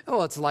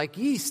 Oh, it's like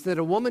yeast that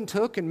a woman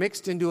took and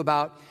mixed into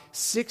about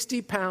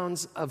 60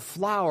 pounds of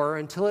flour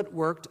until it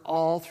worked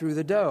all through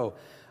the dough.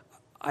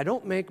 I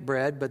don't make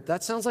bread, but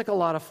that sounds like a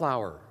lot of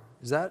flour.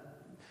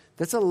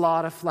 That's a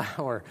lot of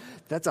flour.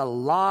 That's a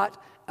lot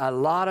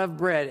of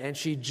bread. And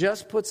she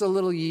just puts a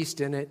little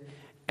yeast in it,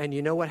 and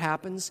you know what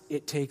happens?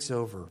 It takes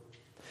over.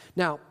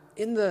 Now,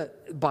 in the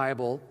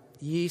Bible,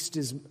 yeast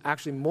is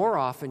actually more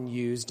often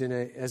used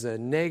as a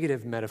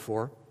negative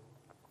metaphor.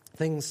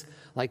 Things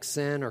like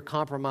sin or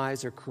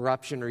compromise or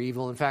corruption or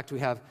evil. In fact, we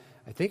have,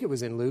 I think it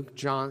was in Luke,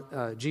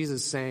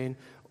 Jesus saying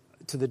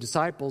to the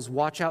disciples,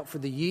 watch out for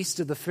the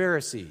yeast of the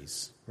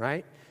Pharisees,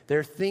 right?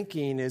 Their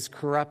thinking is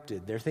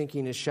corrupted. Their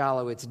thinking is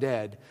shallow. It's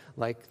dead,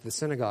 like the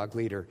synagogue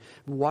leader.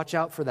 Watch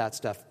out for that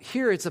stuff.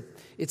 Here, it's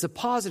a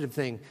positive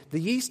thing. The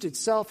yeast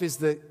itself is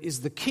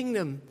the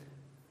kingdom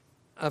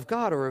of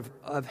God or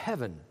of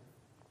heaven.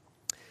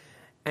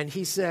 And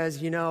he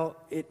says,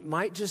 it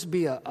might just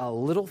be a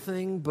little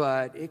thing,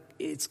 but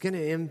it's going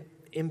to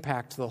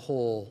impact the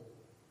whole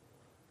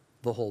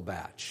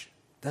batch.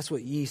 That's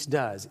what yeast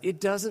does.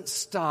 It doesn't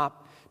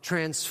stop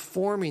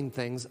transforming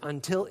things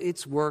until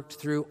it's worked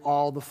through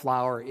all the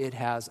flour it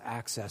has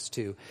access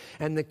to.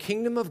 And the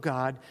kingdom of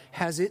God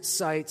has its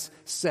sights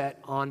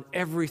set on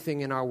everything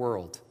in our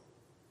world.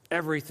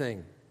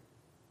 Everything.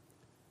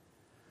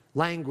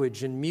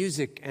 Language and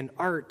music and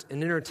art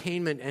and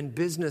entertainment and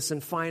business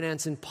and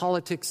finance and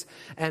politics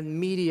and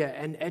media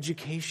and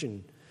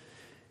education.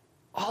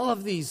 All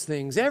of these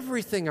things,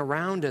 everything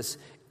around us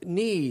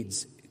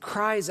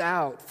cries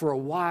out for a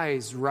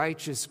wise,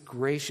 righteous,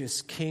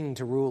 gracious king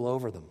to rule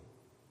over them,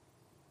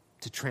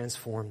 to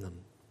transform them.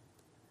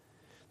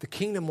 The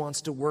kingdom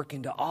wants to work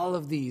into all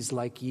of these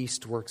like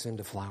yeast works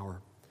into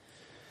flour.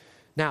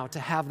 Now, to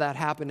have that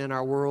happen in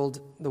our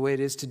world the way it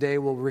is today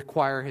will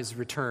require his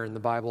return. The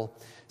Bible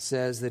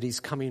says that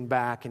he's coming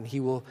back and he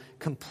will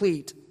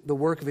complete the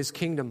work of his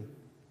kingdom.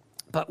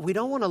 But we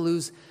don't want to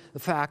lose the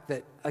fact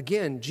that,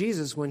 again,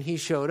 Jesus, when he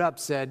showed up,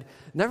 said,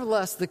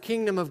 nevertheless, the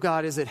kingdom of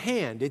God is at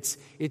hand. It's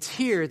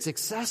here. It's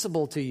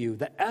accessible to you,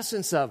 the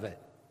essence of it,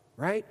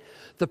 right?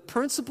 The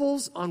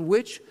principles on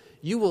which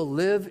you will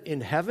live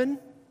in heaven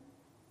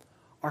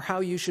are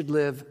how you should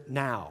live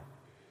now.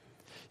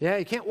 Yeah,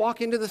 you can't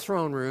walk into the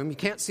throne room. You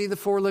can't see the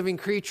four living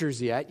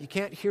creatures yet. You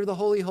can't hear the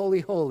holy,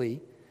 holy,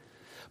 holy.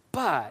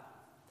 But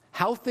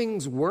how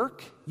things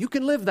work, you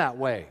can live that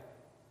way.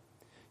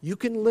 You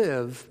can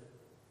live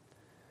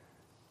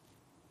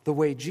the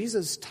way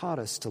Jesus taught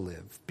us to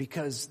live,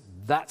 because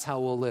that's how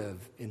we'll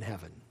live in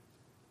heaven.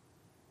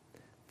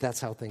 That's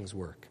how things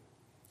work.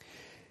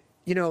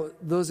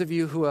 Those of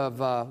you who have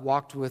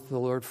walked with the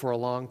Lord for a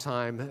long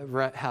time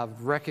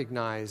have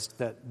recognized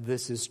that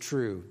this is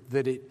true,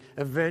 that it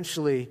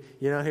eventually,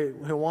 he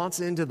wants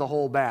into the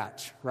whole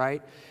batch,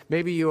 right?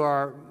 Maybe you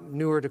are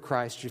newer to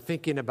Christ. You're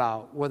thinking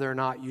about whether or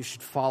not you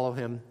should follow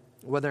him,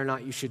 whether or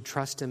not you should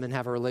trust him and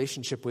have a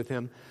relationship with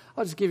him.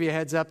 I'll just give you a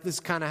heads up. This is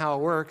kind of how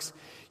it works.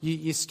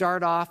 You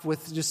start off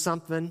with just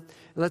something.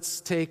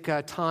 Let's take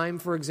time,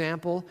 for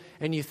example,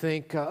 and you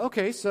think,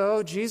 okay,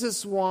 so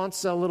Jesus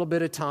wants a little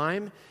bit of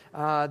time.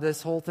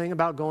 This whole thing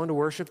about going to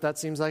worship, that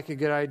seems like a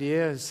good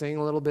idea. Sing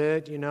a little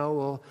bit,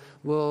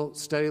 we'll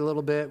study a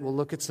little bit. We'll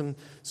look at some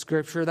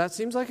scripture. That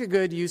seems like a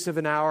good use of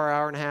an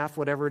hour and a half,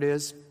 whatever it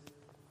is.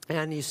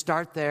 And you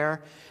start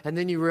there, and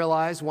then you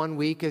realize one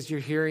week as you're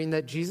hearing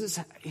that Jesus,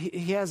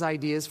 he has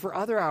ideas for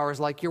other hours,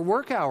 like your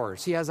work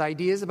hours. He has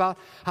ideas about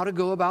how to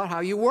go about how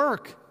you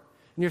work.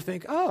 And you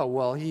think, oh,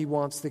 well, he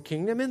wants the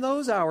kingdom in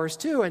those hours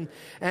too. And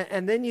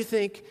then you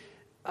think,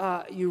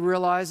 you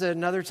realize at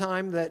another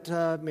time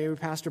that maybe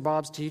Pastor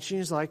Bob's teaching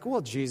is like,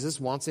 well, Jesus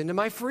wants into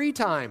my free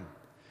time.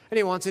 And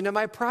he wants into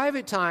my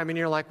private time. And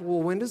you're like,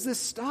 well, when does this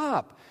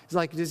stop? It's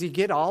like, does he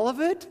get all of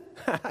it?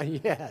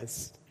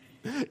 Yes.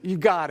 You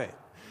got it.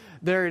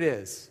 There it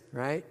is,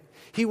 right?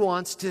 He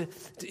wants to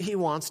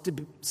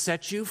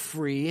set you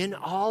free in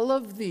all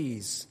of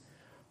these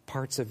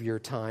parts of your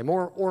time.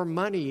 Or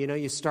money,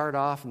 you start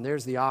off and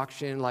there's the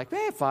auction, like,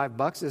 hey,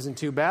 $5 isn't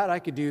too bad. I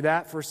could do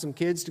that for some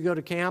kids to go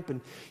to camp. And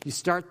you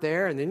start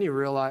there and then you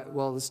realize,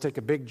 well, let's take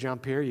a big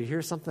jump here. You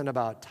hear something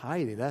about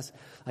tithing. That's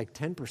like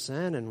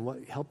 10% and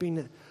what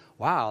helping.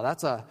 Wow,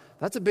 that's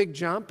a big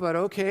jump, but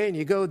okay. And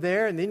you go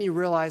there and then you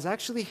realize,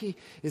 actually,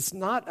 it's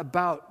not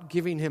about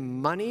giving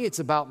him money. It's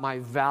about my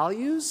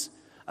values,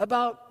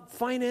 about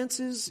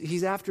finances.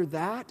 He's after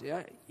that.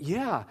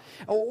 Yeah.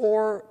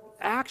 Or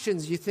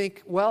actions, you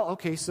think, well,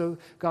 okay, so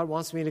God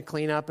wants me to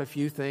clean up a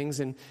few things,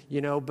 and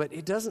but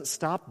it doesn't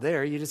stop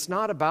there. It's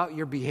not about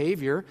your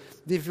behavior.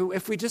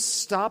 If we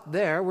just stop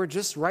there, we're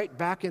just right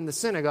back in the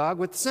synagogue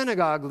with the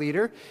synagogue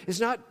leader. It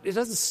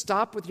doesn't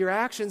stop with your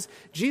actions.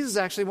 Jesus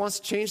actually wants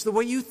to change the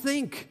way you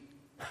think.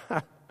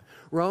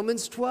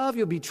 Romans 12,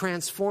 you'll be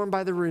transformed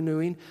by the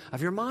renewing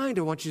of your mind.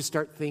 I want you to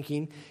start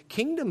thinking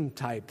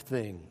kingdom-type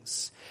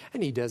things.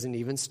 And he doesn't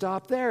even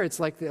stop there. It's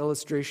like the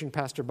illustration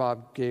Pastor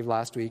Bob gave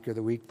last week or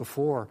the week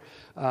before.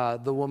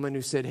 The woman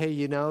who said, hey,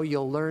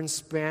 you'll learn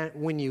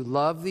when you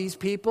love these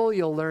people,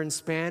 you'll learn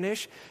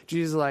Spanish.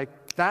 Jesus is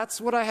like, that's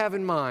what I have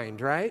in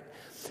mind, right?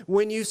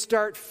 When you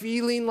start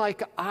feeling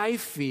like I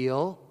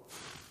feel,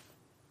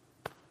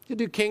 you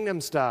do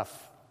kingdom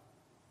stuff.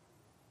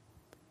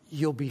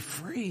 You'll be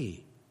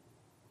free.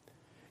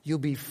 You'll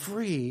be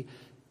free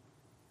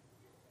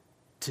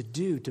to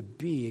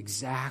be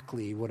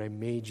exactly what I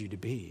made you to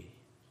be.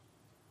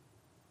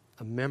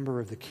 A member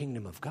of the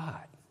kingdom of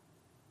God.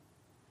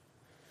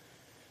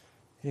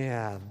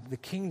 Yeah, the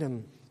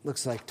kingdom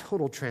looks like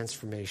total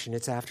transformation.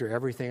 It's after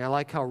everything. I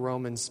like how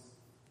Romans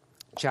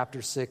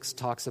chapter 6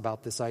 talks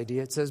about this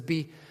idea. It says,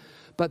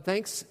 but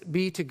thanks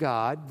be to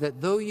God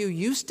that though you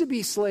used to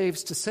be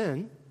slaves to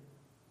sin,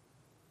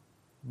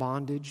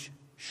 bondage,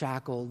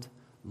 shackled,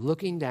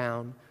 looking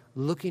down,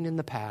 looking in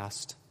the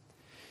past,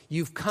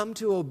 you've come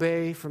to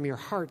obey from your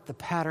heart the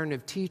pattern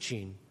of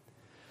teaching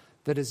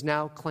that has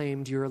now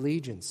claimed your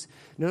allegiance.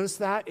 Notice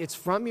that? It's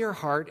from your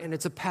heart, and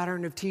it's a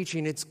pattern of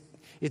teaching.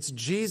 It's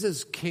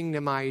Jesus'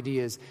 kingdom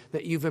ideas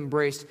that you've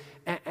embraced,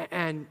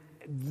 and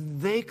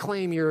they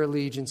claim your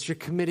allegiance. You're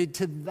committed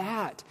to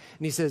that.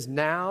 And he says,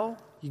 now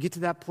you get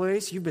to that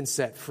place, you've been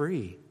set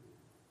free.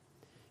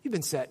 You've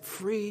been set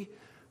free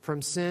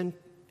from sin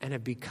and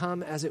have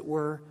become, as it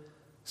were,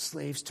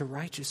 slaves to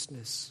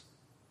righteousness.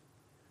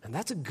 And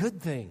that's a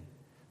good thing.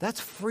 That's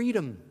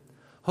freedom.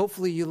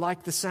 Hopefully you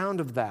like the sound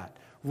of that.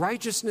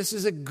 Righteousness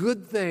is a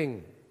good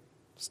thing.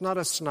 It's not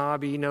a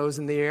snobby, nose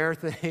in the air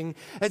thing.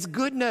 It's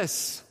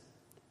goodness.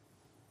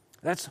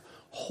 That's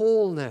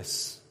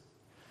wholeness.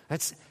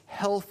 That's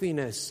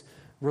healthiness,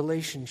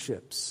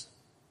 relationships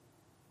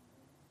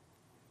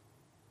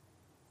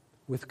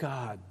with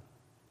God,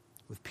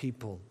 with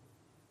people.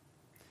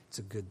 It's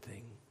a good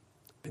thing.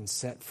 Been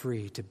set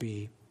free to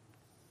be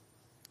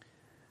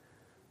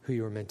who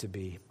you were meant to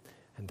be.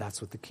 And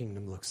that's what the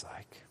kingdom looks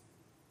like.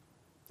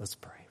 Let's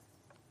pray.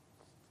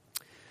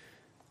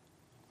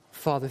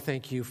 Father,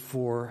 thank you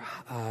for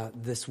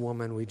this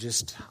woman. We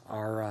just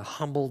are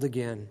humbled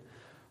again.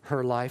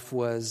 Her life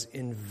was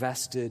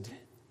invested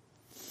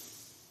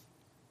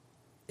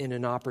in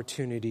an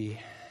opportunity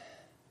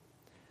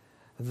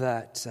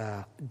that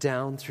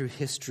down through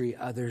history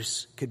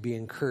others could be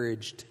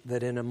encouraged,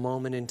 that in a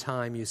moment in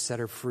time you set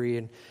her free,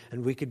 and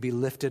we could be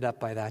lifted up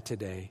by that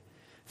today.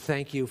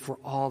 Thank you for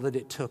all that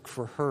it took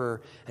for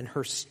her and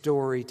her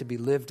story to be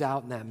lived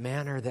out in that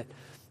manner, that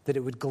it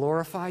would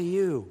glorify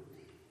you.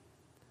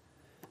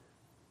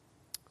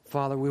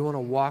 Father, we want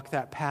to walk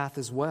that path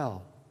as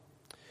well.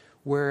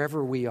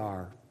 Wherever we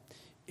are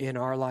in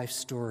our life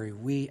story,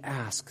 we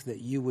ask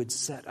that you would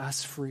set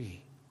us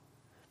free.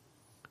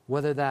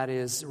 Whether that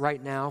is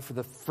right now for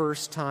the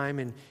first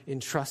time in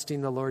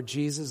trusting the Lord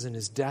Jesus and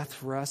his death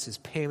for us, his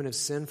payment of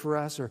sin for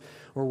us, or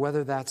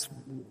whether that's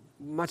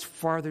much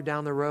farther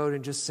down the road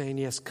and just saying,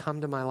 yes,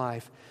 come to my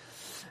life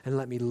and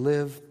let me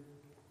live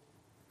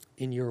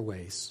in your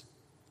ways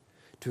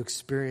to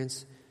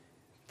experience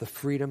the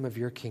freedom of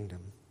your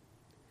kingdom,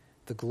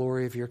 the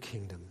glory of your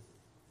kingdom,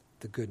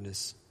 the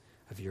goodness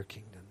of your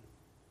kingdom.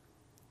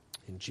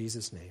 In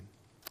Jesus' name,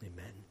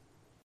 amen.